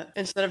of that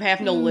instead of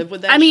having to live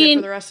with that I shit mean,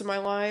 for the rest of my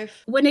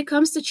life. When it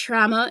comes to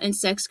trauma and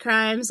sex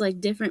crimes,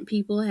 like, different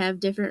people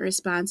have different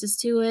responses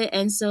to it.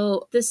 And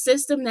so the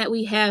system that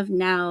we have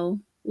now,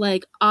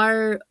 like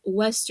our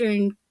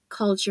Western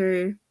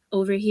culture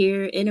over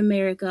here in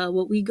America,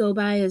 what we go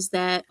by is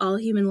that all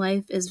human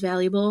life is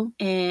valuable,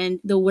 and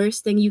the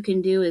worst thing you can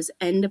do is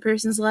end a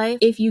person's life.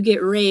 If you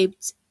get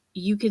raped,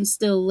 you can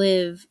still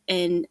live,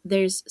 and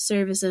there's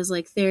services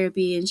like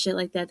therapy and shit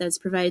like that that's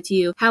provided to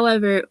you.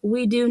 However,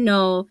 we do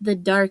know the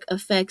dark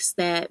effects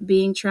that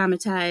being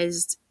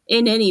traumatized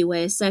in any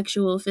way,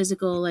 sexual,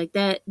 physical, like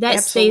that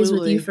stays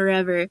with you Absolutely.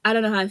 forever. I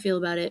don't know how I feel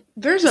about it.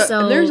 There's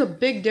So a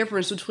big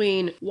difference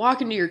between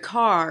walking to your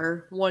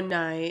car one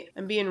night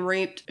and being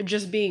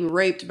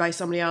raped by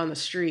somebody out on the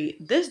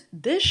street.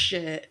 This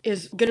shit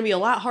is gonna be a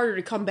lot harder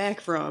to come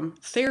back from.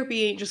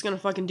 Therapy ain't just gonna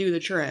fucking do the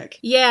trick.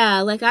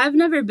 yeah, like I've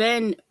never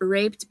been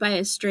raped by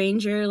a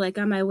stranger, like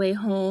on my way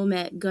home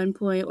at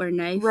gunpoint or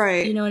knife. You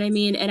Right. know what I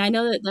mean? And I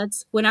know that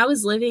that's when I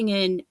was living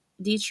in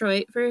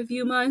Detroit for a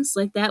few months,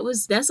 like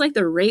that's like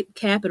the rape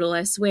capital,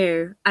 I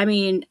swear. I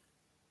mean,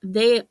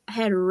 they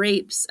had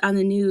rapes on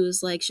the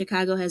news like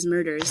Chicago has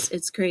murders.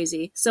 It's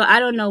crazy. So I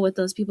don't know what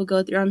those people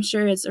go through. I'm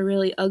sure it's a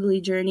really ugly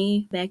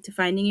journey back to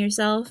finding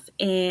yourself,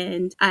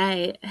 and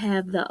I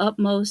have the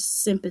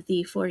utmost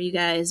sympathy for you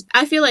guys.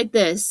 I feel like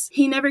this.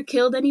 He never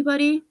killed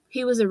anybody.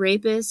 He was a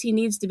rapist. He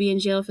needs to be in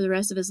jail for the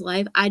rest of his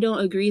life. I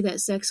don't agree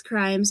that sex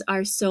crimes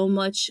are so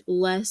much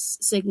less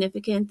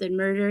significant than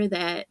murder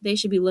that they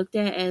should be looked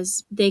at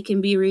as they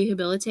can be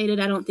rehabilitated.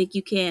 I don't think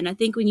you can. I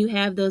think when you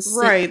have those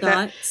sick Right.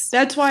 thoughts,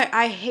 That's why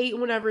I hate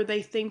whenever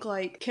they think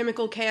like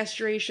chemical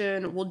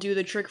castration will do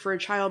the trick for a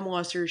child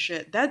molester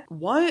shit. That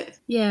what?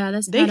 yeah,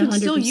 that's They not can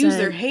still use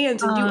their 100%.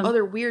 hands and do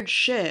other weird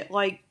shit.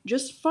 Like,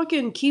 just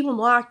fucking keep them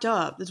locked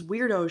up. This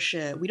weirdo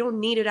shit. We don't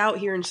need it out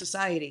here in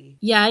society.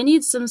 Yeah, I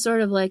need some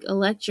sort of like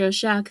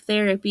electroshock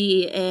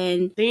therapy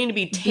and They need to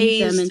be beat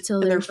them tased until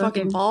in they're their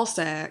fucking fucking, ball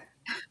sack.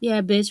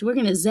 yeah, bitch, we're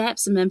gonna zap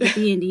some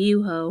empathy into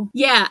you, ho.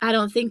 Yeah, I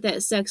don't think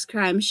that sex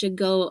crimes should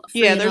go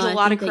free Yeah, at all. there's a I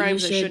lot of think that you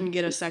crimes that should shouldn't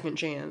get a second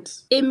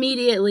chance.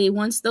 immediately,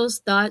 once those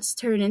thoughts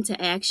turn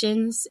into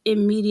actions,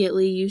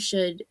 immediately you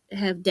should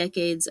have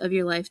decades of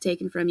your life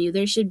taken from you.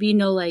 There should be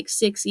no like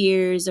 6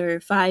 years or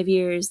 5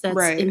 years. That's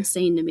Right.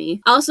 insane to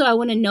me. Also, I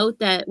want to note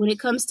that when it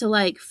comes to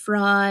like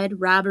fraud,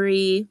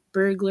 robbery,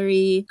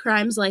 burglary,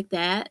 crimes like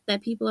that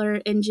people are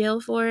in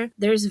jail for,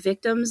 there's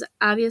victims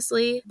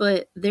obviously,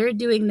 but they're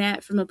doing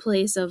that from a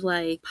place of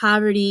like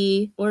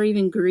poverty or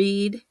even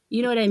greed.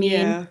 You know what I mean?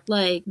 Yeah.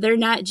 Like, they're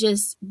not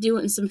just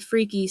doing some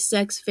freaky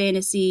sex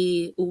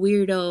fantasy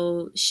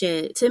weirdo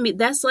shit. To me,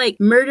 that's like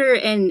murder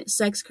and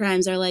sex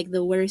crimes are like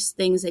the worst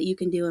things that you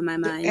can do in my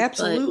mind. But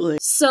Absolutely.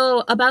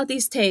 so, about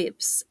these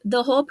tapes,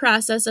 the whole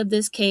process of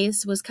this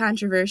case was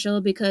controversial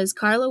because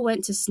Karla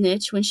went to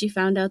snitch when she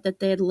found out that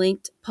they had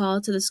linked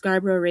Paul to the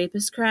Scarborough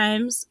rapist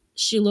crimes.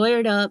 She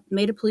lawyered up,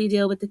 made a plea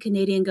deal with the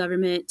Canadian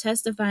government,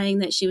 testifying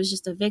that she was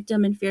just a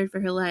victim and feared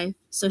for her life,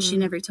 so she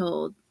never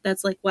told.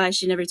 That's like why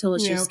she never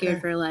told. She Yeah, was scared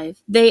okay. for her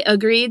life. They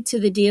agreed to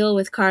the deal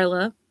with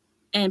Karla,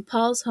 and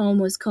Paul's home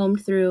was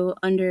combed through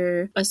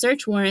under a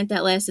search warrant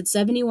that lasted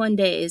 71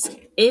 days.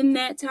 In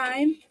that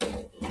time,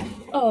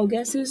 oh,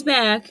 guess who's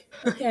back?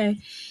 Okay.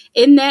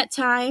 In that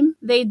time,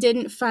 they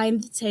didn't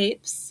find the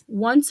tapes.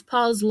 Once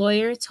Paul's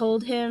lawyer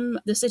told him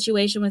the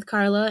situation with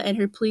Karla and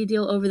her plea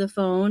deal over the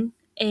phone,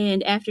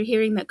 and after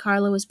hearing that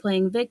Karla was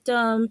playing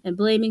victim and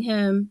blaming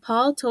him,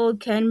 Paul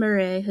told Ken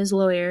Murray, his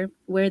lawyer,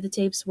 where the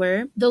tapes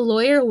were. The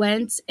lawyer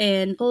went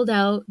and pulled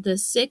out the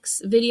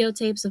 6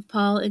 videotapes of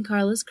Paul and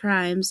Karla's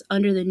crimes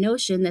under the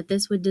notion that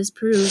this would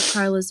disprove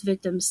Karla's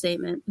victim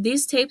statement.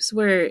 These tapes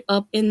were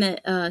up in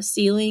the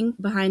ceiling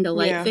behind a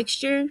light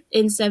fixture.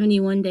 In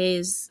 71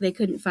 days, they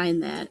couldn't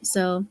find that.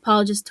 So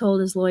Paul just told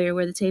his lawyer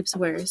where the tapes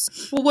were.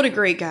 Well, what a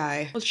great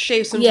guy. Let's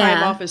shave some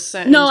time off his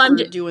sentence No,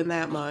 for doing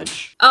that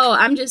much. Oh,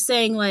 I'm just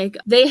saying, like,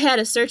 they had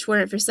a search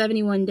warrant for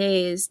 71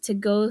 days to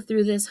go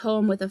through this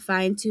home with a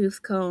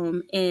fine-tooth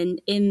comb, and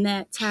in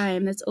that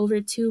time, that's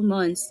over 2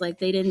 months, like,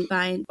 they didn't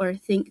find or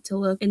think to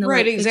look in the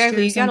Right, light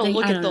exactly. You fixture or gotta something.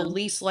 look I at don't the know.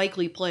 least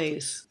likely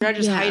place. You're not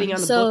just hiding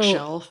on the So,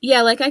 bookshelf.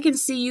 yeah, like, I can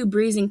see you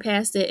breezing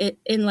past it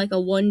in, like, a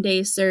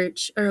one-day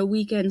search or a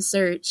weekend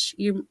search.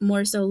 You're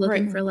more so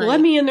looking for, like,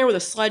 let me in there with a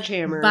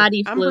sledgehammer.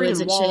 body I'm fluids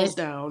bringing and walls shit.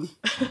 down.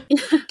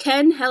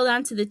 Ken held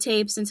on to the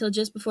tapes until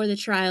just before the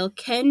trial.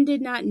 Ken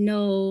did not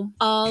know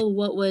all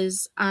what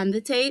was on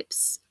the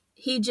tapes.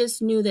 He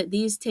just knew that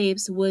these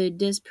tapes would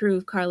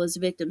disprove Karla's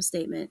victim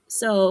statement.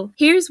 So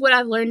here's what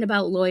I've learned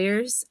about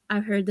lawyers.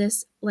 I've heard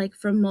this like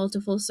from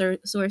multiple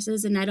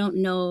sources, and I don't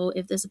know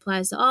if this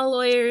applies to all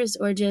lawyers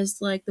or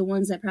just like the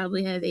ones that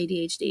probably have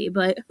ADHD,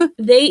 but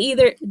they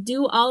either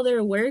do all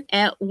their work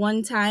at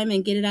one time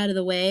and get it out of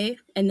the way,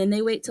 and then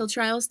they wait till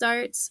trial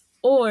starts,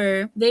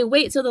 or they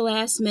wait till the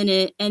last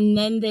minute and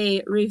then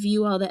they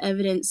review all the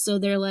evidence so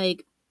they're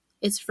like,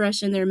 it's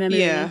fresh in their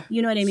memory. Yeah.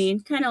 You know what I mean?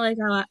 Kind of like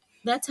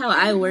that's how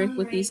I work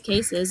with these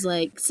cases.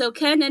 Like, so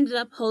Ken ended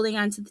up holding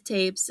on to the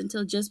tapes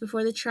until just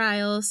before the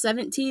trial,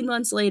 17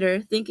 months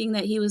later, thinking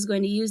that he was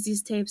going to use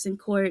these tapes in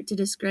court to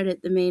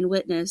discredit the main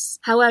witness.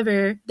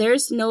 However,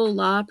 there's no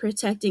law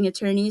protecting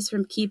attorneys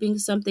from keeping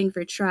something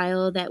for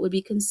trial that would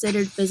be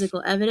considered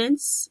physical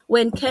evidence.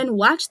 When Ken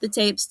watched the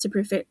tapes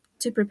to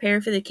to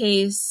prepare for the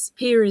case,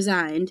 he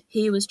resigned.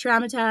 He was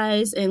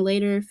traumatized and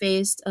later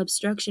faced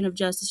obstruction of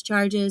justice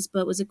charges,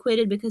 but was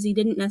acquitted because he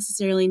didn't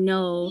necessarily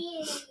know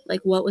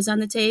like what was on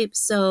the tape.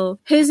 So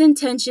his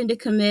intention to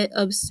commit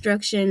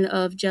obstruction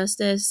of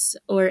justice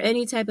or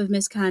any type of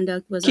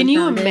misconduct was Can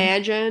you unfounded.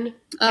 imagine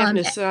having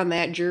to sit on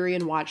that jury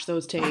and watch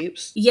those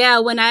tapes? Yeah,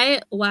 when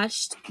I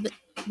watched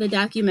the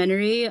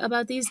documentary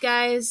about these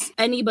guys,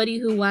 anybody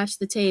who watched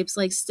the tapes,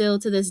 like still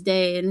to this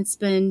day, and it's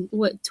been,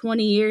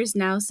 20 years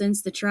now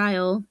since the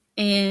trial,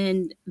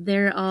 and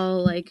they're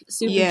all like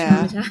super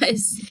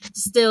traumatized.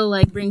 Still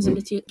like brings them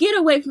to tears. Get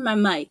away from my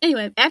mic.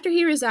 Anyway, after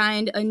he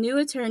resigned, a new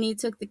attorney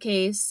took the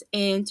case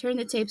and turned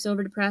the tapes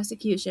over to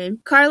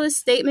prosecution. Karla's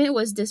statement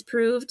was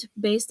disproved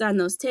based on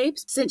those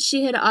tapes since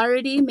she had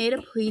already made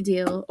a plea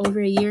deal over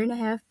a year and a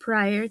half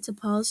prior to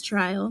Paul's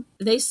trial.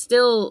 They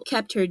still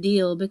kept her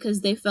deal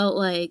because they felt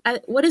like,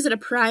 what is it, a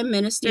prime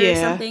minister or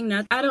something?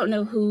 I don't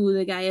know who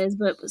the guy is,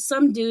 but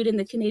some dude in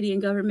the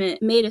Canadian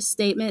government made a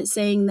statement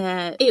saying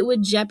that it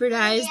would jeopardize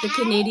the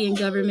Canadian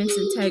government's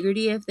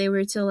integrity if they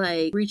were to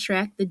like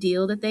retract the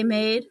deal that they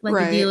made.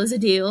 Like a deal is a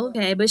deal.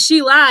 Okay, but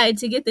she lied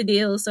to get the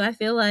deal, so I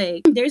feel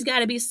like there's got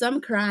to be some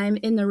crime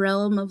in the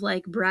realm of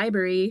like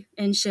bribery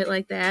and shit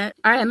like that.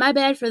 All right, my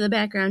bad for the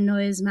background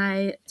noise.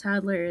 My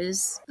toddler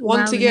is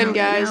once again,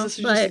 guys. Now, this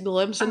is just a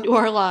glimpse into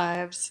our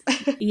lives.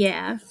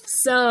 Yeah.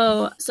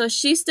 So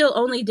she still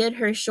only did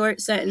her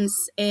short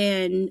sentence,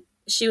 and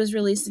she was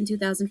released in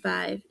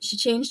 2005. She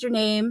changed her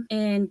name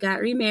and got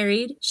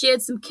remarried. She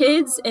had some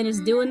kids and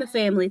is doing the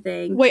family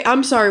thing. Wait,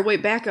 I'm sorry.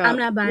 Wait, back up. I'm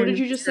not buying. What did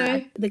you just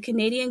say? The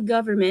Canadian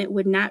government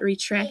would not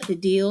retract the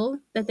deal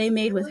that they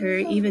made with her,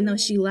 even though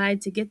she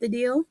lied to get the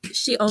deal.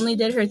 She only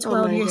did her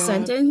 12-year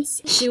sentence.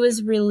 She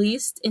was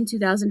released in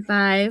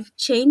 2005,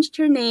 changed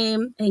her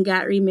name, and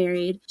got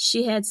remarried.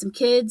 She had some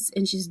kids,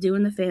 and she's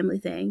doing the family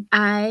thing.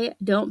 I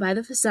don't buy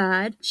the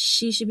facade.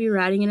 She should be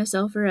rotting in a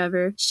cell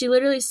forever. She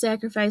literally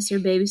sacrificed her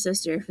baby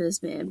sister for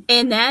this man.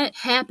 And that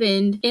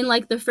happened in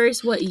like the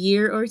first,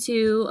 year or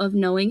two of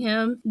knowing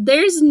him.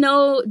 There's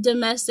no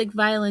domestic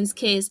violence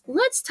case.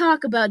 Let's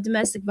talk about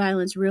domestic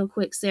violence real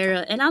quick,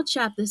 Sarah, and I'll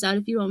chop this out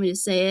if you want me to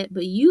say it,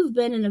 but you've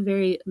been in a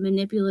very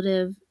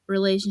manipulative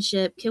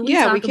relationship. Can we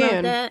talk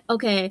about that?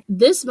 Okay,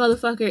 this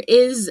motherfucker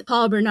is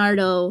Paul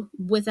Bernardo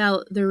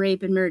without the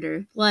rape and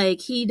murder.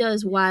 Like, he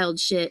does wild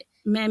shit.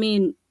 I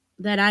mean,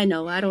 that I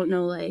know. I don't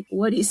know like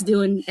what he's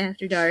doing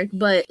after dark.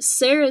 But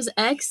Sarah's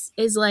ex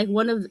is like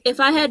one of, if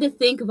I had to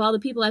think of all the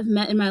people I've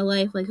met in my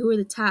life, like who are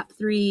the top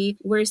 3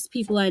 worst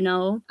people I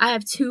know, I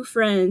have 2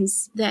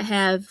 friends that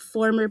have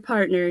former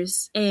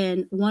partners,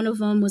 and one of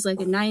them was like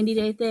a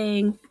 90-day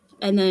thing.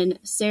 And then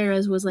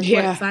Sarah's was like,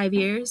 5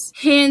 years?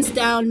 Hands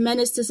down,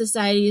 menace to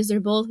society. They're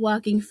both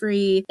walking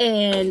free,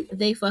 and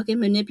they fucking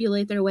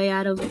manipulate their way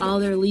out of all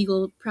their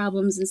legal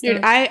problems and stuff.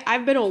 Dude,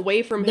 I've been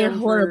away from him. They're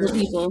horrible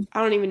people.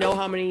 I don't even know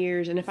how many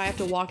years, and if I have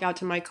to walk out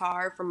to my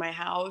car from my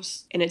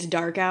house and it's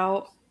dark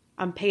out,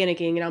 I'm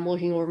panicking and I'm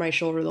looking over my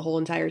shoulder the whole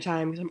entire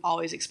time because I'm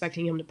always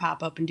expecting him to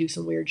pop up and do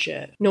some weird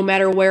shit. No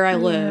matter where I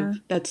live,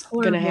 that's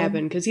gonna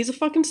happen because he's a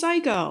fucking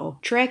psycho.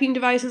 Tracking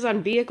devices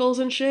on vehicles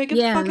and shit. Get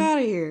the fuck out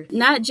of here.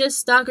 Not just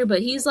stalker,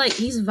 but he's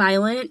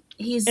violent.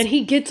 And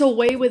he gets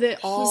away with it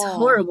all. He's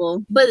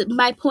horrible. But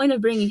my point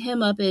of bringing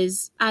him up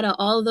is, out of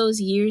all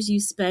those years you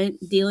spent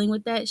dealing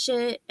with that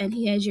shit, and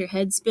he has your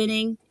head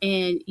spinning,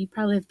 and you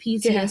probably have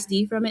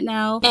PTSD from it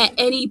now, at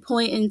any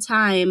point in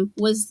time,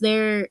 was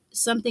there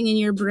something in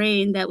your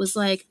brain that was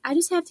like, I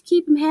just have to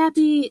keep him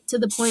happy, to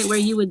the point where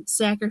you would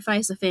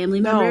sacrifice a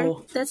family member?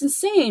 No. That's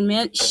insane,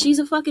 man. She's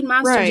a fucking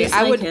monster just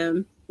like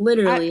him.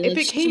 Literally. If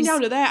it came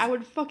down to that, I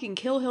would fucking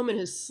kill him in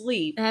his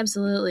sleep.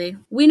 Absolutely.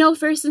 We know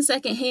first and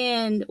second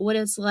hand what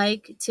it's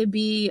like to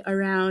be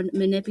around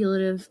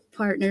manipulative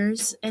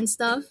partners and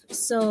stuff.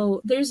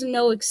 So there's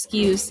no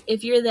excuse.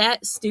 If you're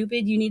that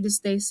stupid, you need to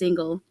stay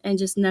single and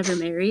just never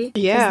marry.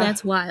 Yeah. Because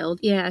that's wild.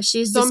 Yeah,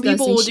 she's Some disgusting.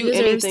 people will she do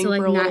anything to,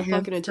 like, for a not little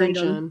fucking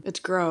attention. It's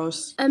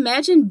gross.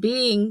 Imagine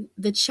being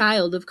the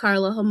child of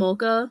Karla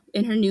Homolka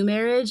in her new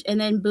marriage, and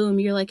then boom,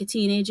 you're like a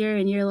teenager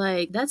and you're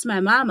like, that's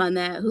my mom on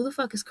that. Who the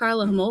fuck is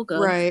Karla Homolka?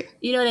 Right.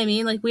 You know what I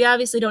mean? Like, we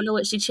obviously don't know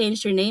what she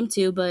changed her name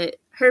to, but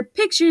her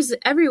picture's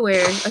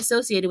everywhere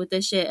associated with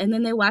this shit. And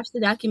then they watch the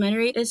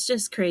documentary. It's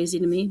just crazy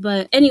to me.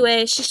 But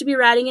anyway, she should be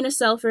rotting in a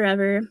cell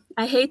forever.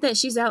 I hate that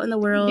she's out in the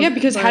world. Yeah,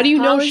 because how do you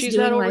know she's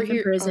not over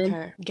here? Prison.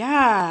 Okay.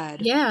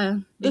 God. Yeah.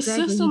 The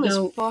system is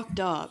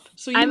fucked up.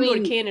 So you can go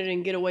to Canada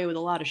and get away with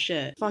a lot of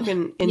shit.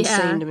 Fucking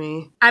insane to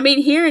me. I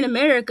mean, here in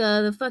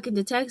America, the fucking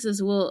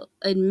detectives will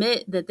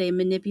admit that they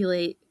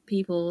manipulate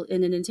people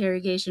in an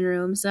interrogation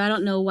room, so I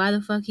don't know why the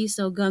fuck he's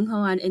so gung-ho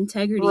on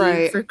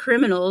integrity for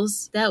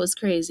criminals. That was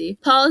crazy.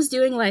 Paul is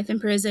doing life in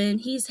prison.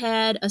 He's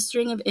had a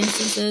string of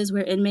instances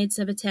where inmates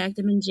have attacked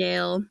him in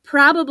jail,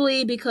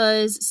 probably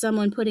because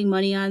someone putting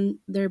money on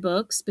their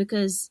books,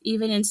 because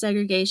even in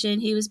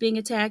segregation, he was being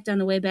attacked on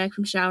the way back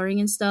from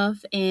showering and stuff.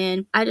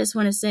 And I just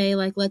want to say,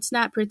 like, let's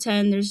not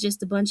pretend there's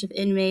just a bunch of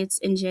inmates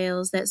in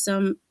jails that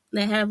some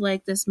that have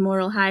like this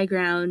moral high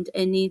ground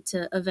and need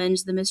to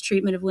avenge the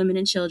mistreatment of women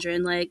and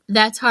children. Like,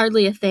 that's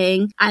hardly a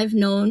thing. I've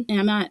known, and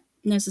I'm not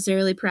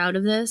necessarily proud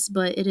of this,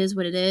 but it is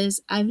what it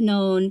is. I've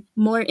known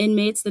more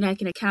inmates than I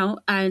can count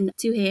on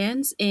two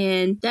hands,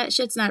 and that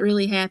shit's not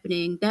really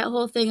happening. That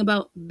whole thing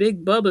about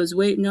Big Bubba's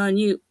waiting on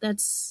you,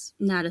 that's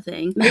not a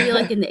thing. Maybe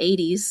like in the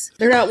 80s.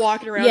 They're not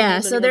walking around. Yeah,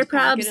 so they're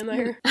probably in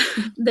there.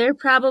 They're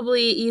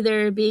probably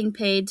either being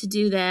paid to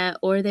do that,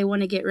 or they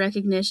want to get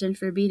recognition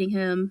for beating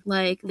him,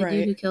 like the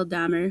dude who killed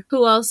Dahmer,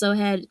 who also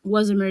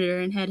was a murderer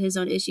and had his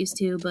own issues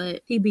too,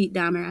 but he beat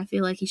Dahmer. I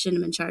feel like he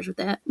shouldn't have been charged with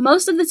that.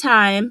 Most of the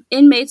time,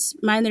 inmates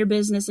mind their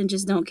business and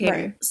just don't care.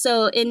 Right.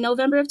 So in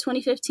November of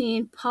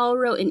 2015, Paul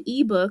wrote an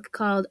ebook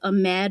called A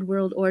Mad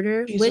World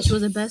Order, which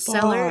was a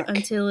bestseller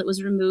until it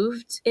was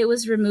removed. It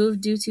was removed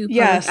due to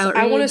public outrage.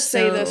 I want to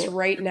say this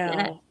right now.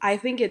 Yeah. I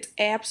think it's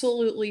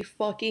absolutely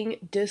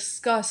fucking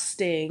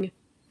disgusting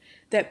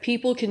that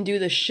people can do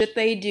the shit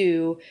they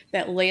do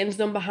that lands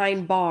them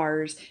behind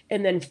bars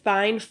and then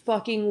find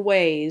fucking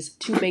ways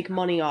to make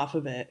money off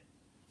of it.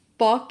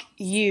 Fuck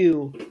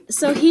you.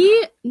 So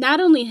not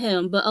only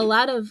him, but a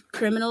lot of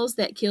criminals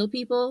that kill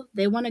people,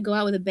 they want to go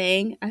out with a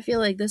bang. I feel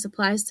like this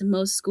applies to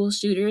most school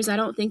shooters. I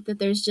don't think that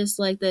there's just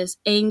like this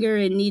anger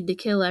and need to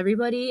kill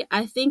everybody.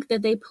 I think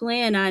that they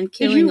plan on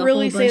killing a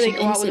whole bunch of innocent people. Did you really say they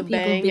go out with a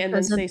bang and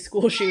then say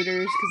school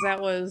shooters? Because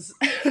that was...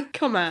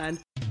 Come on.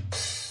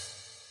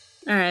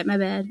 All right, my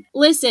bad.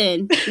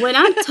 Listen, when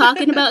I'm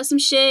talking about some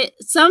shit,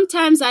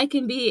 sometimes I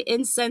can be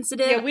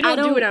insensitive. Yeah, we don't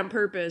do it on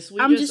purpose.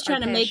 I'm just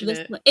trying to make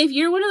this... If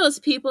you're one of those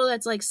people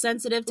that's like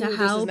sensitive to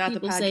how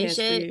people say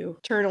shit... For you.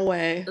 Turn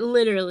away.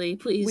 Literally,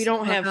 please. We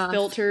don't have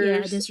filters.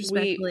 Yeah,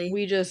 disrespectfully.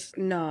 We just...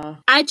 Nah.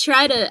 I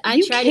try to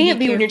You can't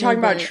be when you're talking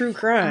about true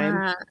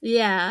crime.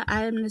 Yeah,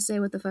 I'm going to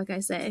say what the fuck I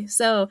say.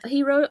 So,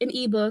 he wrote an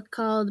ebook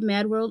called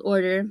Mad World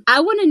Order.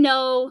 I want to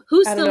know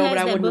who still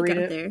has that book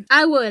out there.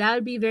 I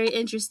would be very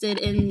interested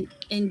in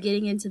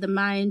getting into the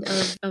mind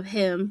of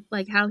him,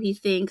 like how he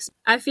thinks.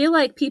 I feel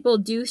like people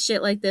do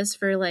shit like this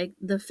for like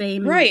the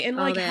fame, right? And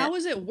like, how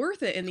is it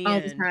worth it in the all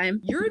end? The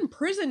time. You're in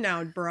prison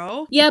now,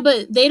 bro. Yeah,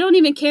 but they don't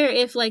even care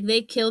if like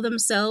they kill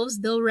themselves.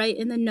 They'll write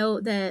in the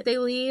note that they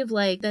leave,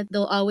 like that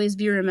they'll always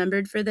be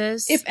remembered for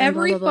this. If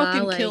every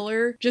fucking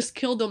killer just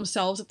killed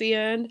themselves at the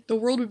end, the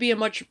world would be a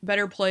much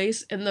better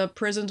place, and the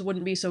prisons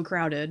wouldn't be so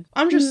crowded.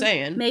 I'm just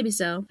saying. Maybe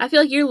so. I feel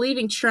like you're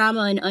leaving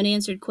trauma and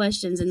unanswered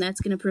questions, and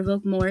that's going to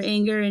provoke more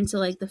anger into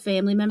like the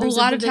family members. A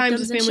lot of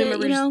times the family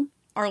members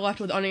are left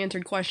with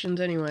unanswered questions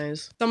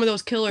anyways. Some of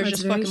those killers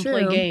just fucking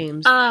play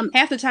games.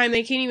 Half the time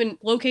they can't even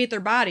locate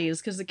their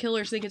bodies because the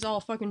killers think it's all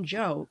a fucking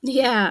joke.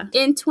 Yeah.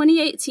 In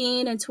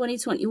 2018 and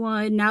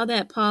 2021, now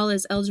that Paul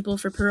is eligible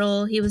for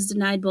parole, he was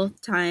denied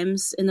both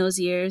times in those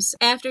years.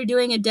 After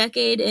doing a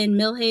decade in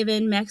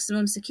Millhaven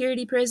Maximum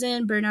Security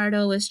Prison,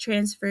 Bernardo was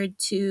transferred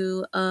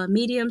to a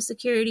medium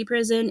security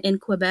prison in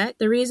Quebec.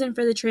 The reason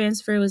for the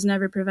transfer was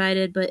never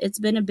provided, but it's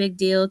been a big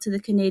deal to the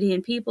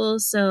Canadian people,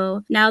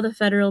 so now the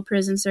Federal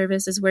Prison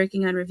Service is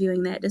working on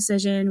reviewing that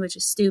decision, which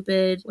is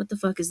stupid. What the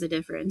fuck is the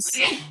difference?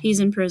 He's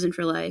in prison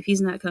for life.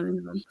 He's not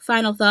coming home.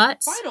 Final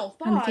thoughts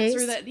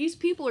are that these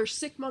people are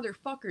sick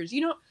motherfuckers.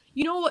 You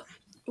know what?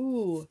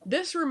 Ooh,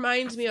 this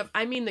reminds me of,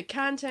 I mean, the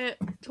content,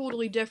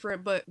 totally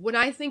different, but when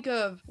I think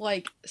of,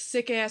 like,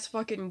 sick-ass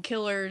fucking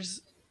killers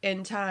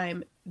in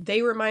time,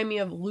 they remind me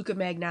of Luca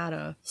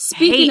Magnotta.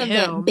 Speaking of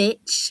that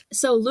bitch.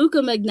 So Luca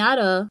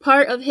Magnotta,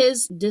 part of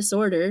his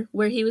disorder,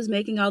 where he was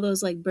making all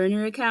those like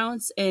burner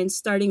accounts and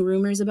starting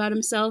rumors about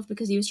himself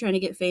because he was trying to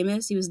get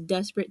famous. He was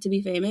desperate to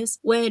be famous.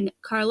 When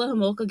Karla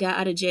Homolka got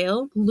out of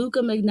jail,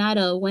 Luca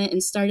Magnotta went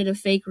and started a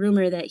fake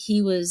rumor that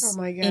he was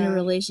in a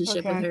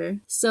relationship with her.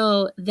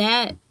 So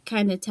that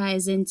kind of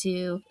ties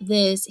into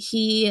this.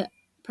 He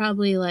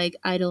probably like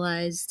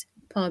idolized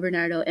Paul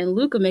Bernardo, and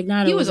Luca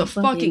Magnotta. He was a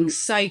fucking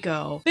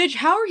psycho. Bitch,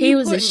 how are you? He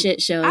was a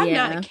shit show. I'm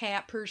not a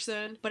cat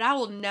person, but I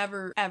will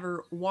never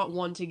ever want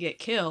one to get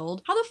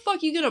killed. How the fuck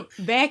are you gonna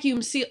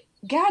vacuum seal?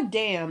 God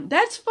damn,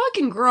 that's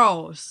fucking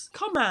gross.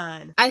 Come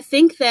on. I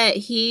think that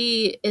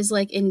he is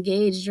like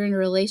engaged or in a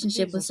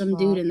relationship with some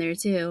dude in there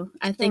too.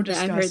 I think that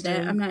I've heard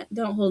that.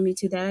 Don't hold me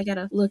to that. I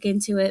gotta look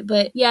into it.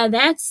 But yeah,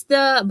 that's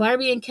the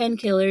Barbie and Ken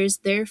killers.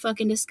 They're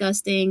fucking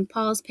disgusting.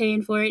 Paul's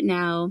paying for it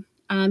now.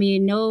 I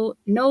mean,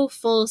 no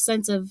full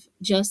sense of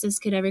justice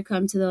could ever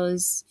come to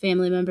those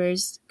family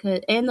members,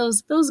 and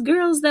those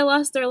girls that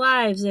lost their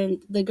lives,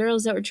 and the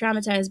girls that were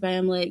traumatized by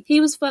him. Like,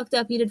 he was fucked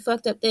up. He did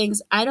fucked up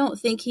things. I don't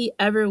think he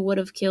ever would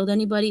have killed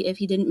anybody if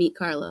he didn't meet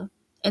Karla,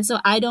 and so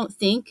I don't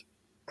think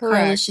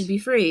Karla should be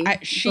free.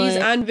 She's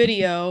on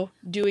video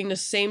doing the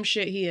same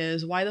shit he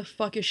is. Why the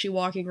fuck is she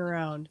walking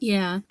around?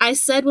 Yeah. I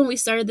said when we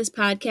started this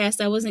podcast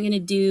I wasn't going to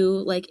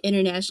do like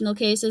international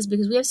cases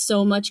because we have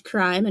so much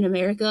crime in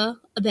America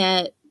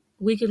that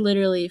we could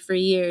literally for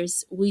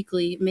years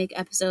weekly make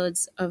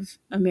episodes of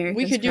We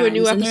America's could do a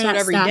new crimes, and they're episode not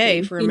every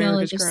day stopping. for You know, like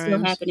America's they're still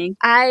crimes. happening.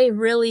 I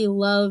really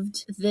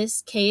loved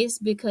this case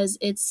because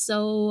it's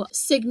so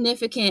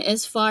significant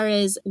as far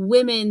as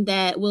women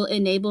that will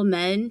enable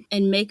men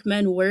and make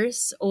men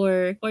worse,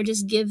 or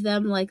just give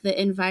them like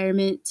the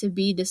environment to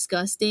be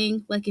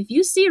disgusting. Like if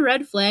you see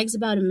red flags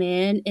about a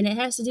man and it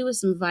has to do with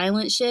some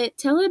violent shit,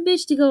 tell a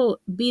bitch to go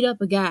beat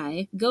up a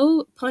guy.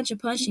 Go punch a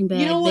punching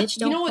bag, You know what? bitch.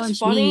 You know Don't what's punch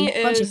funny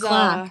me. Punch a is,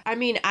 clock. I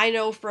mean, I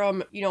know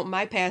from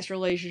my past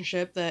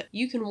relationship that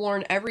you can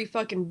warn every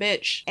fucking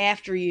bitch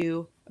after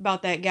you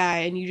about that guy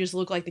and you just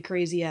look like the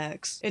crazy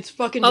ex. It's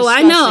fucking I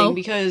disgusting know.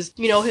 because,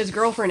 his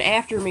girlfriend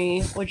after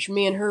me, which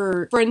me and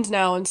her are friends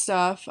now and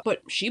stuff,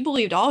 but she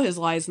believed all his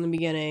lies in the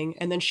beginning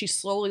and then she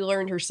slowly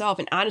learned herself,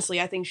 and honestly,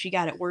 I think she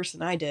got it worse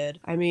than I did.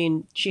 I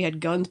mean, she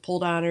had guns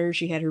pulled on her,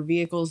 she had her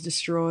vehicles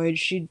destroyed,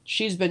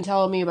 she's been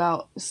telling me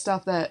about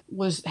stuff that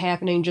was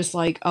happening just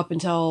like up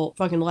until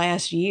fucking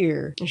last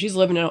year, and she's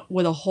living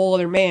with a whole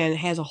other man,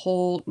 has a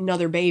whole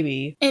nother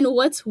baby. And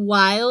what's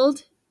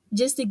wild,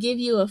 just to give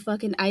you a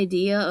fucking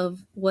idea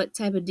of what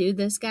type of dude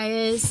this guy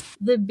is,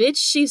 the bitch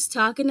she's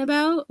talking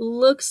about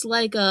looks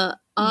like a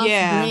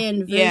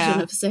off-brand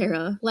version of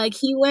Sarah. Like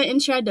he went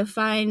and tried to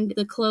find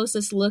the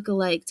closest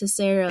lookalike to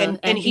Sarah,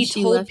 and he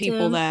she told left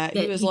people him, that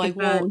he was he like,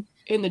 well,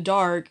 in the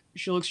dark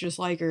she looks just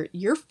like her.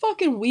 You're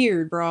fucking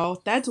weird,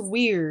 bro. That's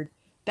weird.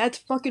 That's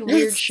fucking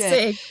weird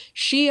shit.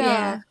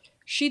 Sick.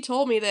 She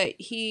told me that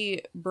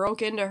he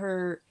broke into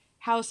her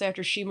house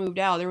after she moved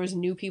out. There was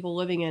new people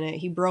living in it.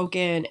 He broke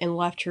in and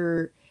left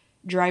her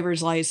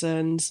driver's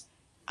license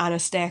on a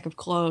stack of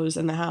clothes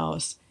in the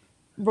house.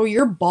 Bro,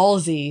 you're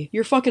ballsy.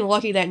 You're fucking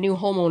lucky that new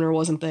homeowner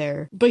wasn't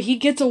there. But he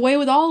gets away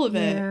with all of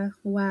it. Yeah,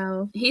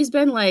 wow. He's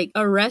been like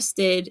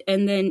arrested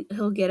and then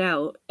he'll get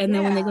out. And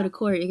then when they go to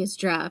court, it gets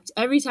dropped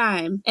every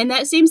time. And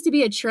that seems to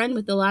be a trend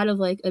with a lot of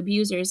like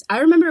abusers. I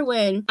remember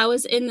when I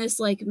was in this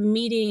like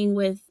meeting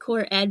with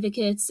court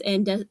advocates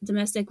and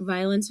domestic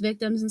violence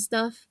victims and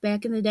stuff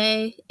back in the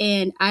day.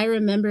 And I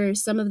remember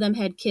some of them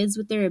had kids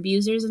with their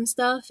abusers and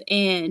stuff.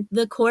 And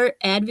the court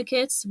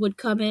advocates would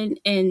come in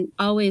and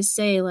always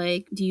say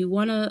like, do you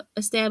want to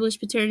establish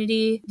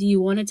paternity? Do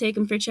you want to take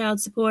them for child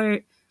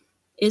support?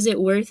 Is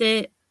it worth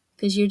it?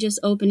 Because you're just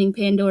opening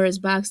Pandora's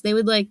box. They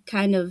would like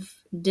kind of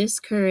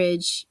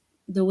discourage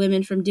the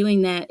women from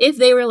doing that if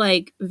they were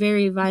like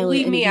very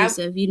violent and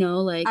abusive,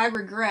 like I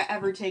regret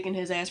ever taking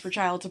his ass for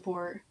child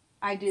support.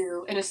 I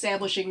do, in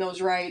establishing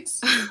those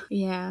rights.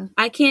 Yeah.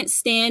 I can't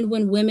stand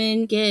when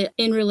women get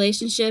in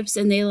relationships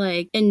and they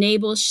like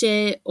enable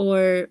shit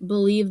or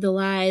believe the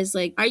lies.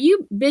 Like, are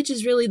you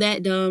bitches really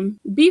that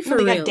dumb? Be for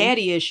real. They got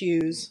daddy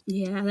issues.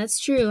 Yeah, that's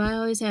true. I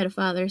always had a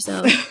father,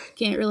 so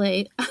can't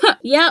relate.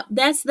 Yep,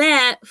 that's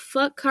that.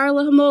 Fuck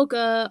Karla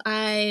Homolka.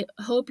 I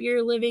hope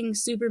you're living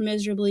super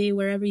miserably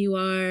wherever you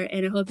are,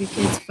 and I hope your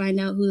kids find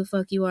out who the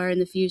fuck you are in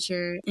the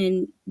future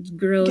and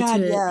grow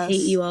to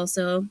hate you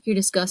also. You're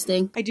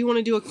disgusting. I do want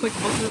to do a quick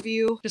book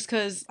review just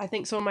because I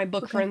think some of my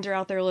book friends are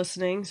out there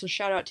listening, so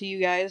shout out to you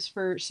guys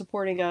for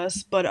supporting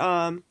us. But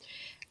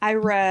I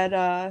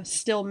read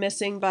Still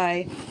Missing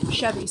by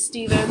Chevy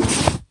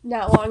Stevens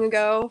not long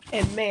ago,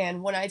 and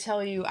man, when I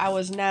tell you I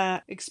was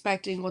not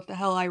expecting what the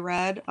hell I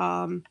read,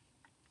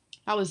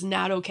 I was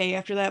not okay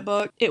after that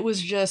book. It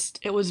was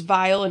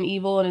vile and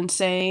evil and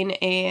insane,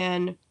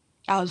 and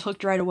I was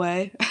hooked right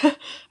away.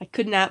 I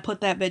could not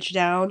put that bitch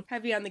down.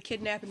 Heavy on the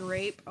kidnap and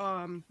rape.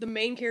 The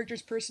main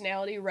character's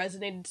personality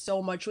resonated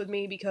so much with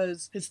me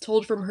because it's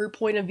told from her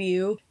point of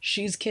view.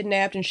 She's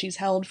kidnapped and she's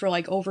held for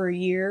like over a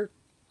year.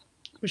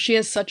 But she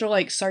has such a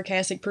like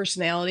sarcastic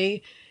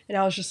personality, and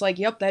I was just like,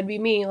 yep, that'd be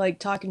me, like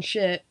talking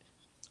shit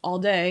all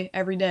day,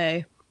 every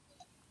day,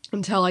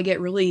 until I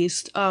get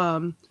released.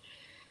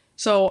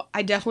 So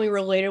I definitely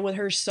related with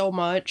her so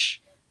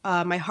much.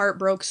 My heart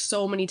broke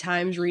so many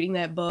times reading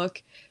that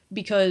book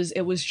because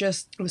it was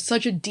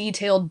such a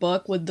detailed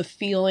book with the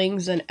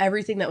feelings and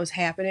everything that was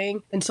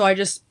happening. And so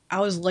I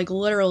was like,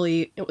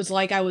 literally, it was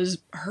like I was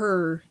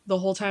her the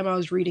whole time I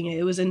was reading it.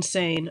 It was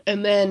insane.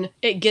 And then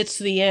it gets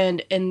to the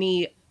end, and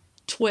the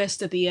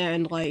twist at the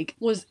end like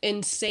was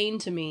insane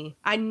to me.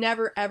 I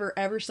never ever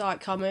ever saw it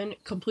coming.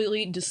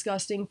 Completely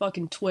disgusting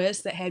fucking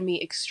twist that had me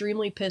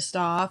extremely pissed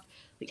off.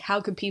 Like,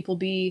 how could people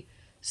be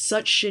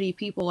such shitty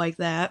people like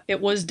that? It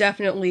was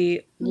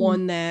definitely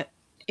one that,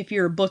 if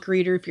you're a book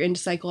reader, if you're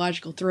into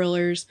psychological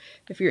thrillers,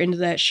 if you're into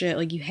that shit,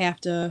 like you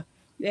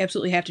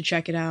absolutely have to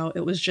check it out.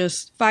 It was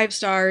just 5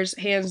 stars,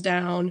 hands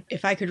down.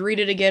 If I could read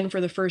it again for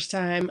the first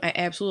time, I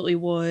absolutely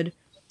would.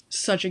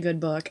 Such a good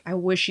book. I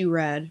wish you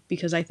read,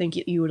 because I think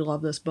you would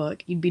love this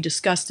book. You'd be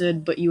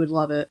disgusted, but you would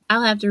love it.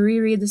 I'll have to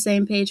reread the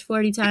same page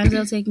 40 times.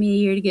 It'll take me a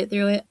year to get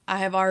through it.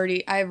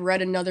 I've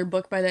read another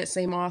book by that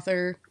same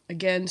author.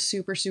 Again,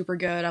 super, super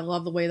good. I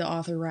love the way the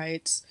author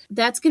writes.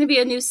 That's going to be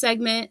a new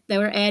segment that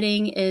we're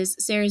adding, is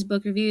Sarah's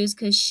book reviews,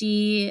 because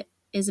she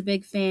is a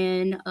big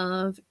fan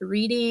of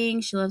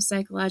reading. She loves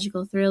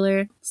psychological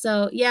thriller.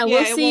 So yeah,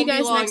 we'll Yeah, it see you won't be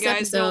guys long, next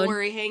guys. Don't episode.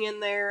 worry. Hang in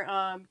there.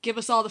 Give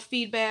us all the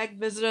feedback.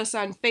 Visit us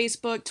on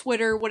Facebook,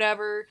 Twitter,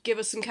 whatever. Give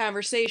us some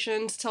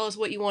conversations. Tell us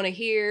what you want to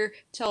hear.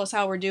 Tell us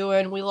how we're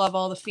doing. We love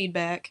all the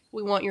feedback.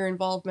 We want your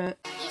involvement.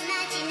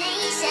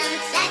 Imagination,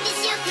 life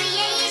is your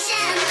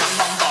creation.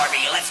 Come on,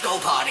 Barbie, let's go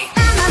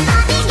party.